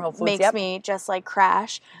sugar makes me just like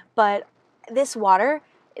crash. But this water,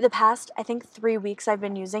 the past, I think 3 weeks I've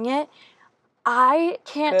been using it. I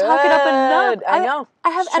can't talk it up enough. I know. I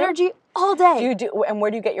have energy all day. And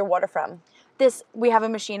where do you get your water from? We have a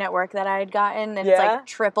machine at work that I had gotten, and it's like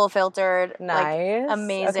triple filtered. Nice. Like,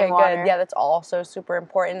 amazing water. Good. Yeah, that's also super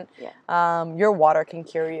important. Yeah. Your water can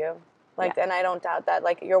cure you. And I don't doubt that.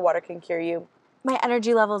 Like, your water can cure you. My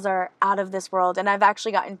energy levels are out of this world, and I've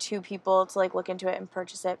actually gotten 2 people to like look into it and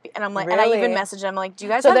purchase it. And I'm like, and I even messaged them like, do you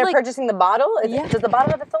guys? So have, they're purchasing the bottle? Does the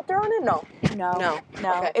bottle have a filter on it? No.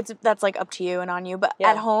 Okay. That's like up to you and on you. But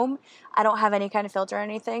at home, I don't have any kind of filter or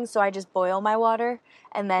anything, so I just boil my water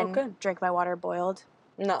and then drink my water boiled.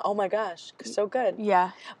 No, oh my gosh, so good.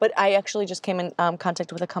 Yeah. But I actually just came in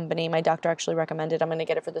contact with a company. My doctor actually recommended I'm going to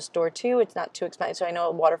get it for the store too. It's not too expensive. So I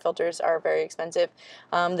know water filters are very expensive.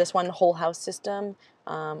 This one whole house system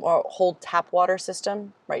or whole tap water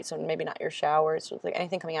system, right? So maybe not your showers, so like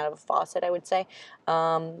anything coming out of a faucet, I would say.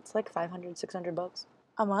 It's like $500-$600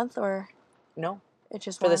 a month, or no? It's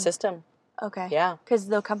just for the system. Okay. Yeah. Because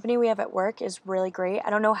the company we have at work is really great.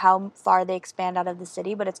 I don't know how far they expand out of the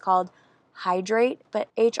city, but it's called Hydrate, but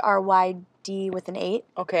HRYD with an 8.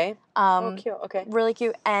 Okay. Cute. Okay. Really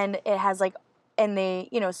cute, and it has like, and they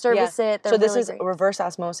service it. They're so this really is great. Reverse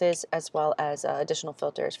osmosis as well as additional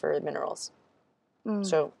filters for minerals.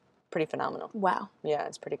 So pretty phenomenal. Wow. Yeah,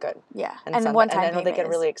 it's pretty good. Yeah, and one-time payment. I know they get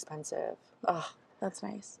really expensive. Ugh. That's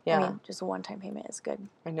nice. Yeah. I mean, just a one-time payment is good.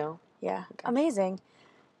 I know. Yeah. Okay. Amazing.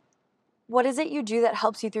 What is it you do that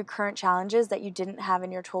helps you through current challenges that you didn't have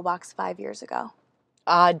in your toolbox 5 years ago?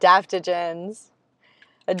 Adaptogens.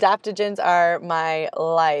 Adaptogens are my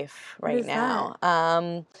life right now.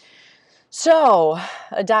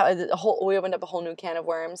 We opened up a whole new can of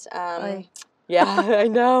worms. Yeah, I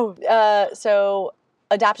know. So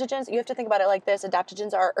adaptogens, you have to think about it like this.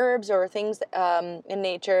 Adaptogens are herbs or things in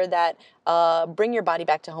nature that bring your body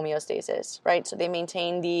back to homeostasis, right? So they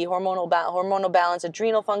maintain the hormonal balance,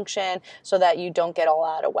 adrenal function, so that you don't get all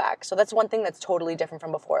out of whack. So that's one thing that's totally different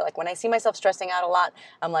from before. Like when I see myself stressing out a lot,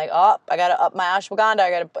 I'm like, oh, I gotta up my ashwagandha. I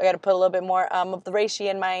gotta put a little bit more of the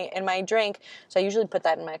reishi in my drink. So I usually put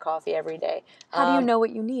that in my coffee every day. How do you know what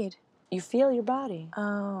you need? You feel your body.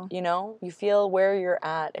 Oh. You feel where you're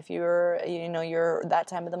at. If you're that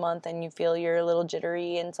time of the month and you feel you're a little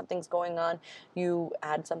jittery and something's going on, you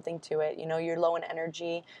add something to it. You're low in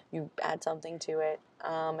energy, you add something to it.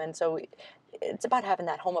 And so it's about having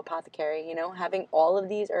that home apothecary, having all of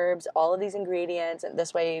these herbs, all of these ingredients. And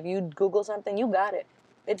this way, if you Google something, you got it.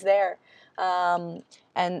 It's there.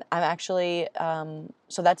 And I'm actually,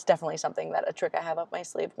 so that's definitely a trick I have up my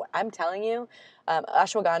sleeve. I'm telling you,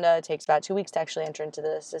 ashwagandha takes about 2 weeks to actually enter into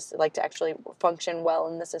the system, like to actually function well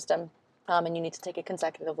in the system. And you need to take it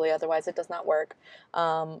consecutively, otherwise it does not work.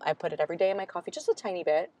 I put it every day in my coffee, just a tiny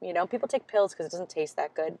bit. People take pills because it doesn't taste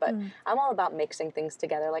that good, but I'm all about mixing things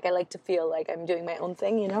together. Like I like to feel like I'm doing my own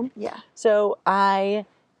thing, Yeah. So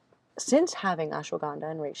since having ashwagandha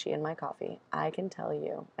and reishi in my coffee, I can tell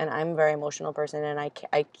you, and I'm a very emotional person, and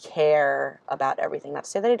I care about everything. Not to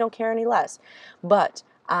say that I don't care any less, but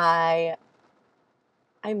I'm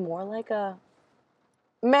more like a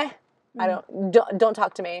meh. Don't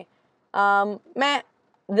talk to me. Meh.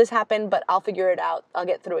 This happened, but I'll figure it out. I'll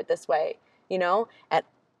get through it this way. And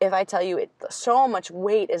if I tell you so much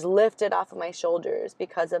weight is lifted off of my shoulders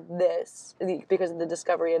because of the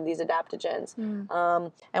discovery of these adaptogens.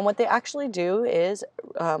 And what they actually do is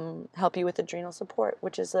help you with adrenal support,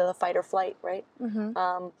 which is the fight or flight, right?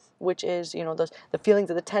 Which is, the feelings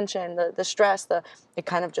of the tension, the stress, it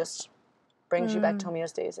kind of just brings you back to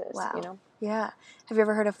homeostasis. Wow. Yeah. Have you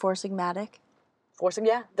ever heard of Four Sigmatic? Those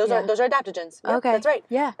are adaptogens. Yep, okay. That's right.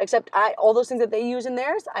 Yeah. Except all those things that they use in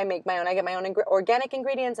theirs, I make my own. I get my own organic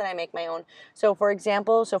ingredients and I make my own. So for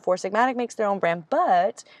example, Four Sigmatic makes their own brand,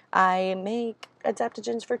 but I make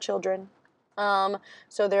adaptogens for children.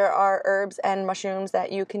 So there are herbs and mushrooms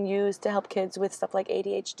that you can use to help kids with stuff like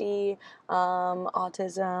ADHD,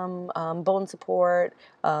 autism, bone support,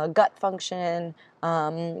 gut function.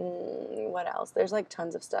 What else? There's like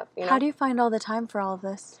tons of stuff. How do you find all the time for all of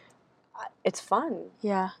this? It's fun.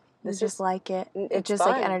 Yeah. You just like it. It just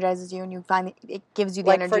fun. Like energizes you, and you find it gives you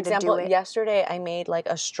the energy to do it. For example, yesterday I made like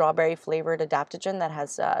a strawberry flavored adaptogen that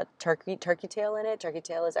has turkey tail in it. Turkey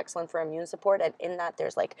tail is excellent for immune support, and in that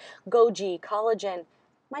there's like goji, collagen.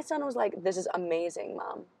 My son was like, "This is amazing,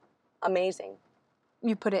 Mom, amazing."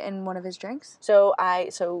 You put it in one of his drinks? So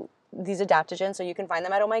these adaptogens, so you can find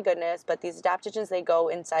them at Oh My Goodness, but these adaptogens, they go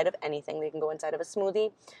inside of anything. They can go inside of a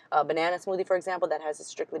smoothie, a banana smoothie, for example, that has a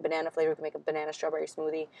strictly banana flavor. You can make a banana strawberry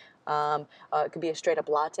smoothie. It could be a straight up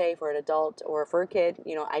latte for an adult or for a kid,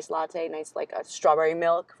 iced latte, nice like a strawberry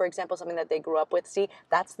milk, for example, something that they grew up with. See,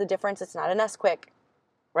 that's the difference. It's not a Nesquik,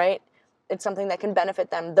 right? It's something that can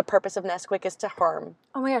benefit them. The purpose of Nesquik is to harm.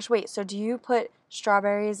 Oh my gosh, wait, so do you put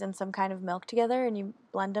strawberries and some kind of milk together and you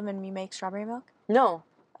blend them and you make strawberry milk? No,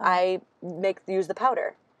 I use the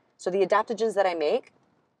powder. So the adaptogens that I make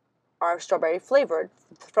are strawberry flavored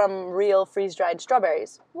from real freeze-dried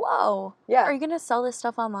strawberries. Whoa. Yeah. Are you going to sell this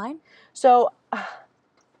stuff online? So,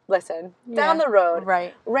 listen, down the road.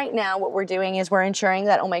 Right now, what we're doing is we're ensuring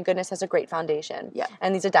that Oh My Goodness has a great foundation. Yeah.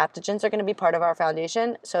 And these adaptogens are going to be part of our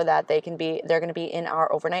foundation so that they're going to be in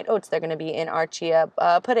our overnight oats. They're going to be in our chia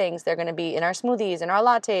puddings. They're going to be in our smoothies and our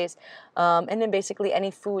lattes. And then basically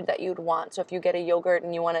any food that you'd want. So if you get a yogurt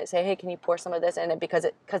and you want to say, hey, can you pour some of this in it because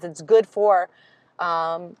it's good for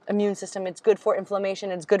immune system, it's good for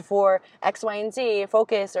inflammation, it's good for X, Y, and Z,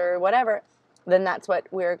 focus or whatever, then that's what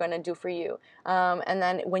we're going to do for you. And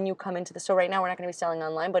then when you come into the store, right now we're not going to be selling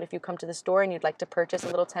online, but if you come to the store and you'd like to purchase a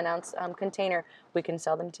little 10-ounce container, we can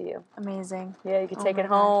sell them to you. Amazing. Yeah, you can take it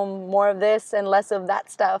home, more of this and less of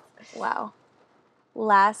that stuff. Wow.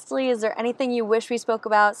 Lastly, is there anything you wish we spoke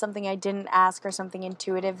about, something I didn't ask, or something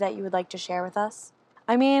intuitive that you would like to share with us?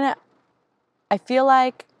 I mean, I feel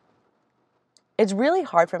like it's really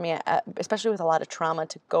hard for me, especially with a lot of trauma,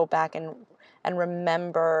 to go back and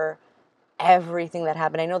remember everything that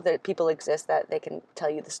happened. I know that people exist that they can tell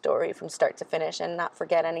you the story from start to finish and not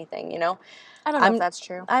forget anything, I don't know if that's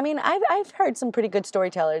true. I mean, I've heard some pretty good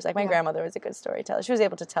storytellers. Like my grandmother was a good storyteller. She was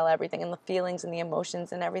able to tell everything and the feelings and the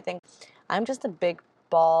emotions and everything. I'm just a big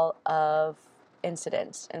ball of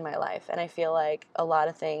incidents in my life. And I feel like a lot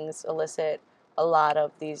of things elicit a lot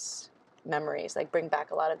of these memories, like bring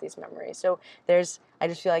back a lot of these memories. So I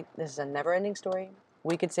just feel like this is a never-ending story.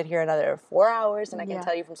 We could sit here another 4 hours and I can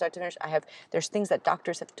tell you from start to finish. There's things that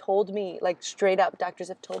doctors have told me, like straight up doctors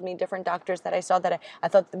have told me, different doctors that I saw that I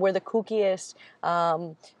thought were the kookiest.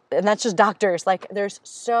 And that's just doctors. Like there's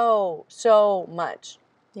so much.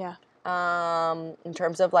 Yeah. In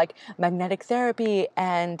terms of like magnetic therapy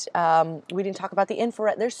and we didn't talk about the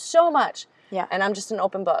infrared. There's so much. Yeah. And I'm just an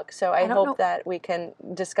open book. So I hope that we can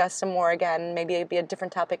discuss some more again. Maybe it'd be a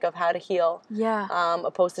different topic of how to heal. Yeah.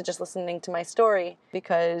 Opposed to just listening to my story,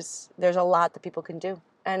 because there's a lot that people can do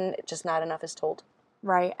and just not enough is told.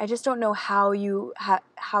 Right. I just don't know how you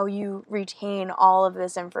retain all of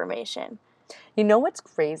this information. You know what's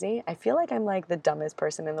crazy? I feel like I'm like the dumbest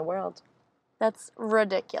person in the world. That's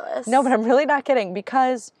ridiculous. No, but I'm really not kidding,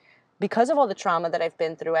 because of all the trauma that I've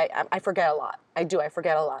been through, I forget a lot. I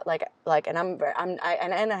forget a lot. And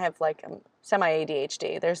I have like semi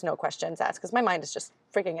ADHD. There's no questions asked because my mind is just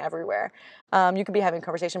freaking everywhere. You could be having a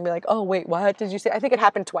conversation and be like, oh wait, what did you say? I think it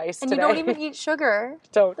happened twice today. And you don't even eat sugar.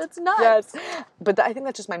 Don't. That's nuts. Yes. But I think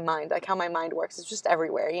that's just my mind, like how my mind works. It's just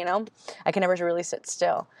everywhere, I can never really sit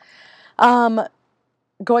still.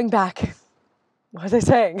 Going back, what was I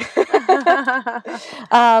saying?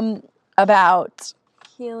 About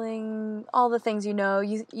healing, all the things you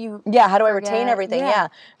how do I retain everything? Yeah.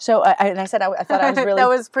 So I said I thought I was really that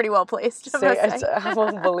was pretty well placed. It's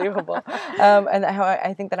unbelievable. And how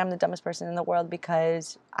I think that I'm the dumbest person in the world,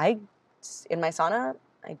 because in my sauna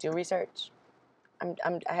I do research.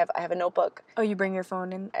 I have a notebook. Oh, you bring your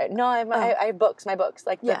phone in? No, I have books. My books,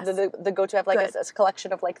 like the go-to. I have like a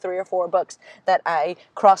collection of like 3 or 4 books that I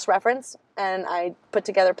cross-reference and I put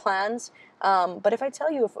together plans. But if I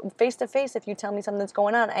tell you face to face, if you tell me something that's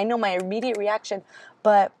going on, I know my immediate reaction,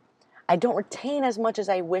 but I don't retain as much as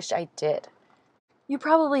I wish I did. You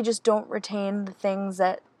probably just don't retain the things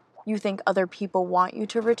that you think other people want you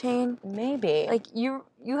to retain. Maybe. Like you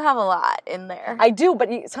have a lot in there. I do, but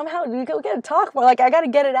somehow you got to talk more. Like I got to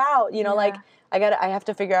get it out, like I have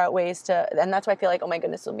to figure out ways to, and that's why I feel like, oh my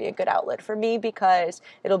goodness, will be a good outlet for me, because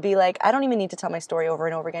it'll be like, I don't even need to tell my story over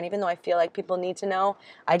and over again, even though I feel like people need to know.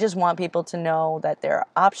 I just want people to know that there are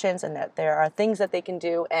options and that there are things that they can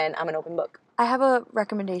do, and I'm an open book. I have a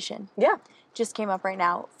recommendation. Yeah. Just came up right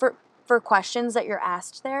now. For questions that you're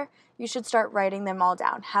asked there, you should start writing them all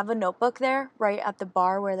down. Have a notebook there, right at the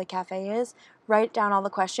bar where the cafe is. Write down all the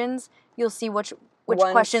questions. You'll see which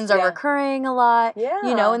questions are recurring a lot,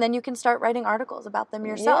 and then you can start writing articles about them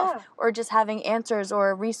yourself, or just having answers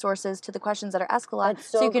or resources to the questions that are asked a lot,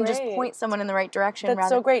 so you can just point someone in the right direction. That's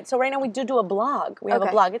so great. So right now we do a blog. We have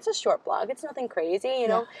a blog. It's a short blog. It's nothing crazy,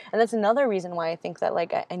 and that's another reason why I think that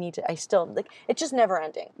like I still like, it's just never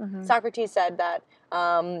ending. Mm-hmm. Socrates said that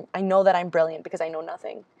I know that I'm brilliant because I know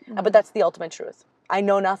nothing, but that's the ultimate truth. I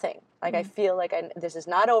know nothing. Like, I feel like this is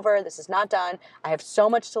not over. This is not done. I have so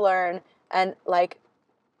much to learn. And like,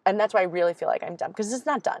 and that's why I really feel like I'm done, because it's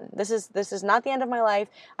not done. This is not the end of my life.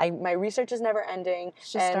 My research is never ending.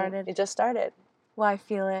 It just started. Well, I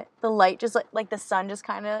feel it. The light just like the sun just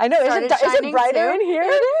kind of. I know. Is it brighter too? In here? It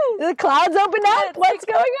is. The clouds open up. What's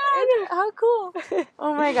going on? How cool!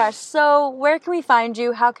 Oh my gosh. So where can we find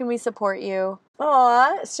you? How can we support you?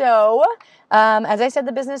 So as I said,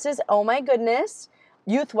 the business is Oh My Goodness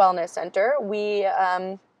Youth Wellness Center.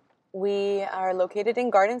 We are located in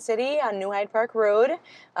Garden City on New Hyde Park Road.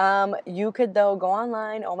 You could, though, go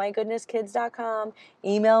online, ohmygoodnesskids.com,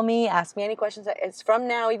 email me, ask me any questions. It's from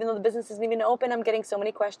now, even though the business isn't even open, I'm getting so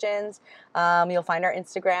many questions. You'll find our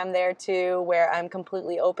Instagram there, too, where I'm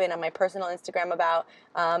completely open on my personal Instagram about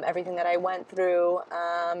everything that I went through,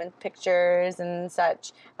 and pictures and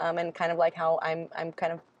such, and kind of like how I'm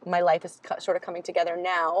kind of, my life is sort of coming together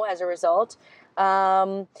now as a result.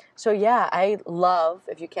 So yeah, I love,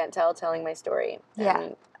 if you can't tell, telling my story. Yeah.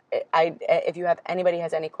 And if anybody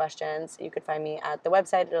has any questions, you could find me at the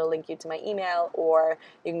website. It'll link you to my email, or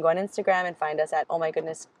you can go on Instagram and find us at Oh My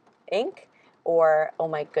Goodness Inc. or Oh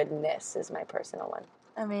My Goodness is my personal one.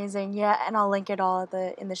 Amazing. Yeah, and I'll link it all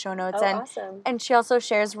in the show notes. Awesome. And she also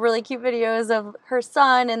shares really cute videos of her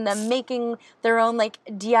son and them making their own like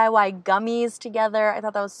DIY gummies together. I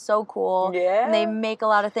thought that was so cool. Yeah. And they make a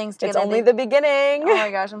lot of things together. It's only the beginning. Oh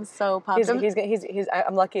my gosh, I'm so pumped.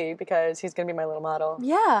 I'm lucky because he's going to be my little model.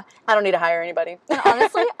 Yeah. I don't need to hire anybody. And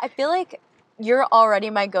honestly, I feel like you're already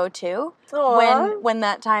my go-to when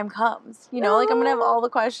that time comes. You know, like I'm gonna have all the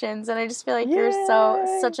questions, and I just feel like you're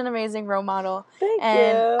such an amazing role model. Thank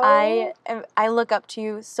you. I look up to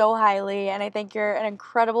you so highly, and I think you're an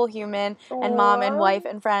incredible human and mom and wife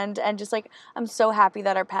and friend, and just like I'm so happy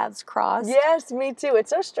that our paths crossed. Yes, me too.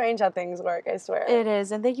 It's so strange how things work, I swear. It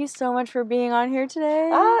is, and thank you so much for being on here today.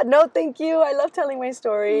 No, thank you. I love telling my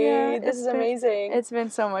story. Yeah, this is amazing. It's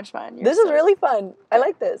been so much fun. This is really fun. I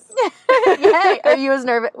like this. Yay! Are you as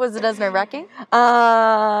nervous? Was it as nerve-wracking?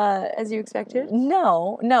 As you expected?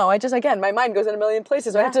 No. I just, again, my mind goes in a million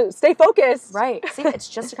places, so I have to stay focused. Right. See, it's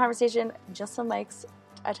just a conversation, just some mics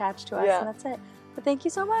attached to us, and that's it. But thank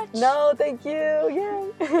you so much. No, thank you.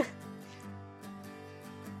 Yay.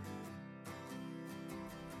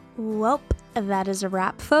 Welp, that is a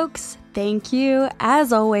wrap, folks. Thank you,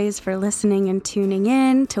 as always, for listening and tuning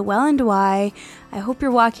in to Well and Why. I hope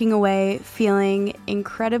you're walking away feeling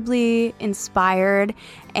incredibly inspired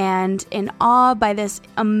and in awe by this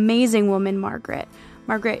amazing woman, Margaret.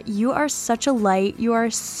 Margaret, you are such a light. You are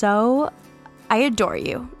so... I adore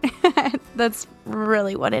you. That's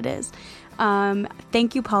really what it is.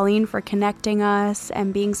 Thank you, Pauline, for connecting us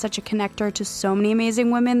and being such a connector to so many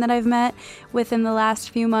amazing women that I've met within the last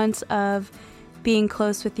few months of being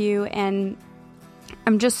close with you, and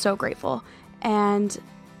I'm just so grateful. And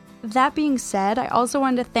that being said, I also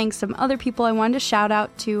wanted to thank some other people. I wanted to shout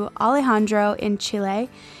out to Alejandro in Chile.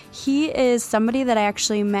 He is somebody that I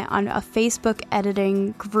actually met on a Facebook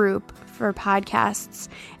editing group for podcasts,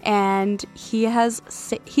 and he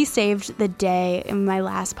saved the day in my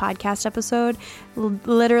last podcast episode,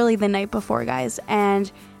 literally the night before, guys,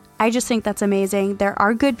 and I just think that's amazing. There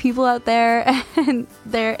are good people out there, and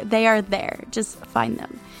they are there. Just find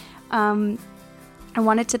them. I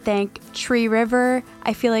wanted to thank Tree River.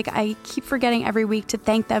 I feel like I keep forgetting every week to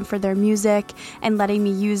thank them for their music and letting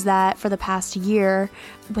me use that for the past year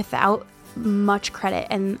without much credit,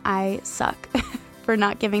 and I suck for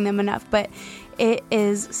not giving them enough. But it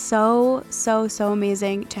is so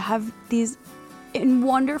amazing to have these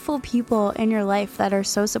wonderful people in your life that are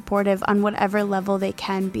so supportive on whatever level they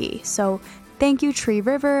can be. So thank you, Tree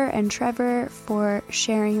River and Trevor, for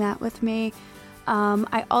sharing that with me.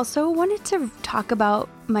 I also wanted to talk about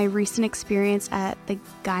my recent experience at the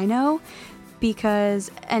gyno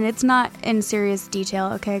and it's not in serious detail,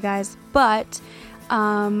 okay, guys, but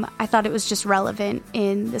I thought it was just relevant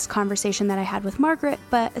in this conversation that I had with Margaret.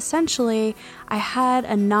 But essentially, I had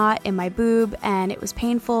a knot in my boob, and it was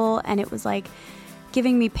painful, and it was like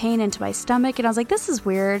giving me pain into my stomach, and I was like, this is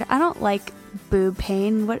weird. I don't like boob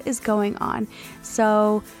pain. What is going on?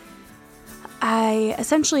 So I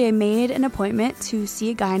made an appointment to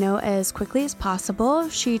see a gyno as quickly as possible.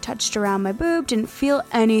 She touched around my boob, didn't feel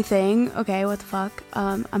anything. Okay, what the fuck?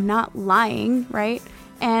 I'm not lying, right?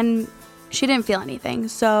 And she didn't feel anything.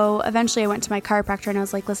 So eventually I went to my chiropractor and I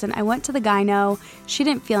was like, listen, I went to the gyno. She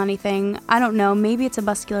didn't feel anything. I don't know. Maybe it's a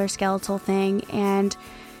musculoskeletal thing. And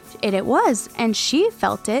it was. And she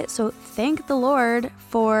felt it. So thank the Lord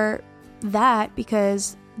for that,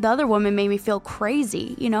 because the other woman made me feel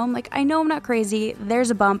crazy. I'm like, I know I'm not crazy. There's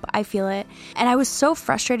a bump. I feel it. And I was so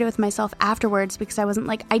frustrated with myself afterwards because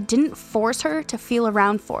I didn't force her to feel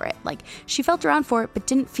around for it. Like, she felt around for it, but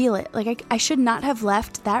didn't feel it. Like, I should not have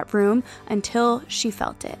left that room until she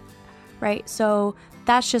felt it, right? So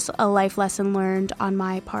that's just a life lesson learned on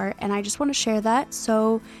my part. And I just want to share that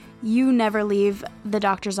so you never leave the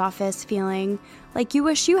doctor's office feeling like you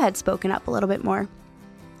wish you had spoken up a little bit more.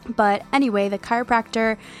 But anyway, the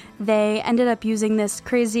chiropractor, they ended up using this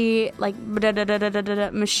crazy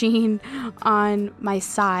machine on my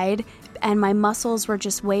side, and my muscles were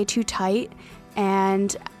just way too tight,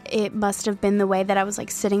 and it must have been the way that I was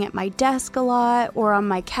sitting at my desk a lot, or on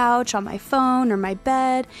my couch, on my phone, or my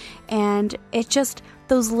bed, and it just,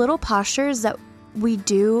 those little postures that we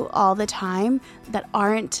do all the time that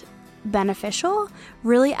aren't beneficial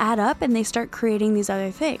really add up, and they start creating these other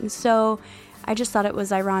things. So I just thought it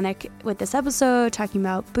was ironic with this episode talking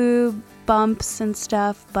about boob bumps and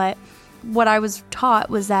stuff, but what I was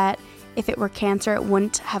taught was that if it were cancer, it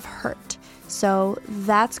wouldn't have hurt. So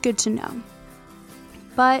that's good to know.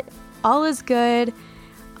 But all is good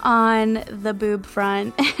on the boob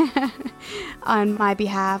front on my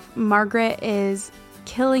behalf. Margaret is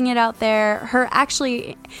killing it out there.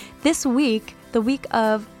 This week, the week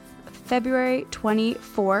of February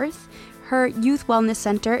 24th, her youth wellness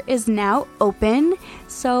center is now open,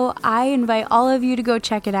 so I invite all of you to go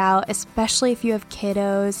check it out, especially if you have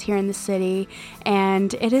kiddos here in the city,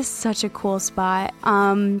 and it is such a cool spot.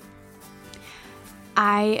 I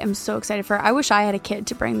am so excited for her. I wish I had a kid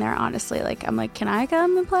to bring there, honestly. I'm like, can I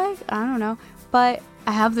come and play? I don't know, but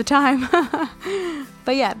I have the time.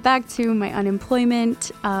 But yeah, back to my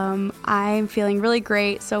unemployment. I'm feeling really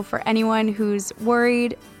great, so for anyone who's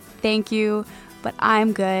worried, thank you. But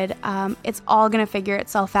I'm good. It's all going to figure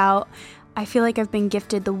itself out. I feel like I've been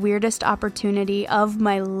gifted the weirdest opportunity of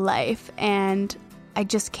my life, and I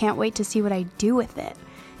just can't wait to see what I do with it.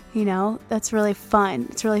 That's really fun.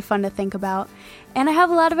 It's really fun to think about. And I have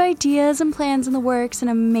a lot of ideas and plans in the works and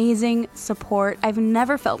amazing support. I've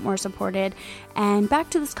never felt more supported. And back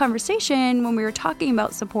to this conversation, when we were talking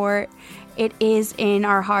about support, it is in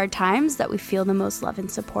our hard times that we feel the most love and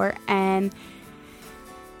support. And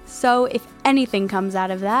so if anything comes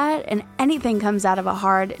out of that, and anything comes out of a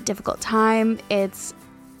hard, difficult time, it's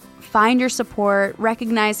find your support,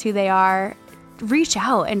 recognize who they are, reach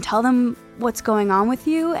out and tell them what's going on with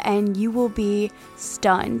you, and you will be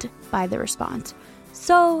stunned by the response.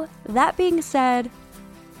 So that being said,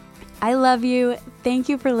 I love you. Thank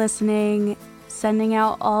you for listening, sending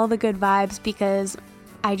out all the good vibes because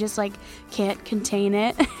I just can't contain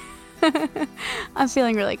it. I'm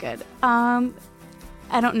feeling really good.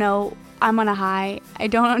 I don't know. I'm on a high. I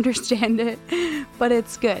don't understand it, but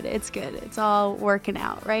it's good. It's good. It's all working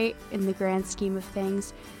out, right? In the grand scheme of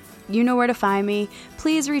things. You know where to find me.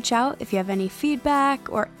 Please reach out if you have any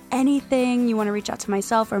feedback or anything you want to reach out to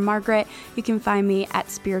myself or Margaret. You can find me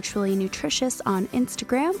at Spiritually Nutritious on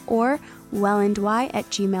Instagram or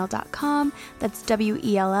wellandwhy@gmail.com. That's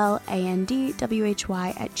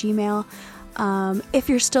WELLANDWHY@gmail. If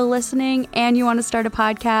you're still listening and you want to start a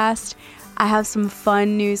podcast, I have some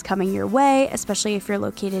fun news coming your way, especially if you're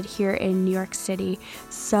located here in New York City.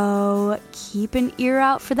 So keep an ear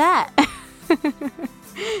out for that.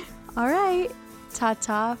 All right.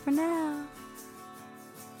 Ta-ta for now.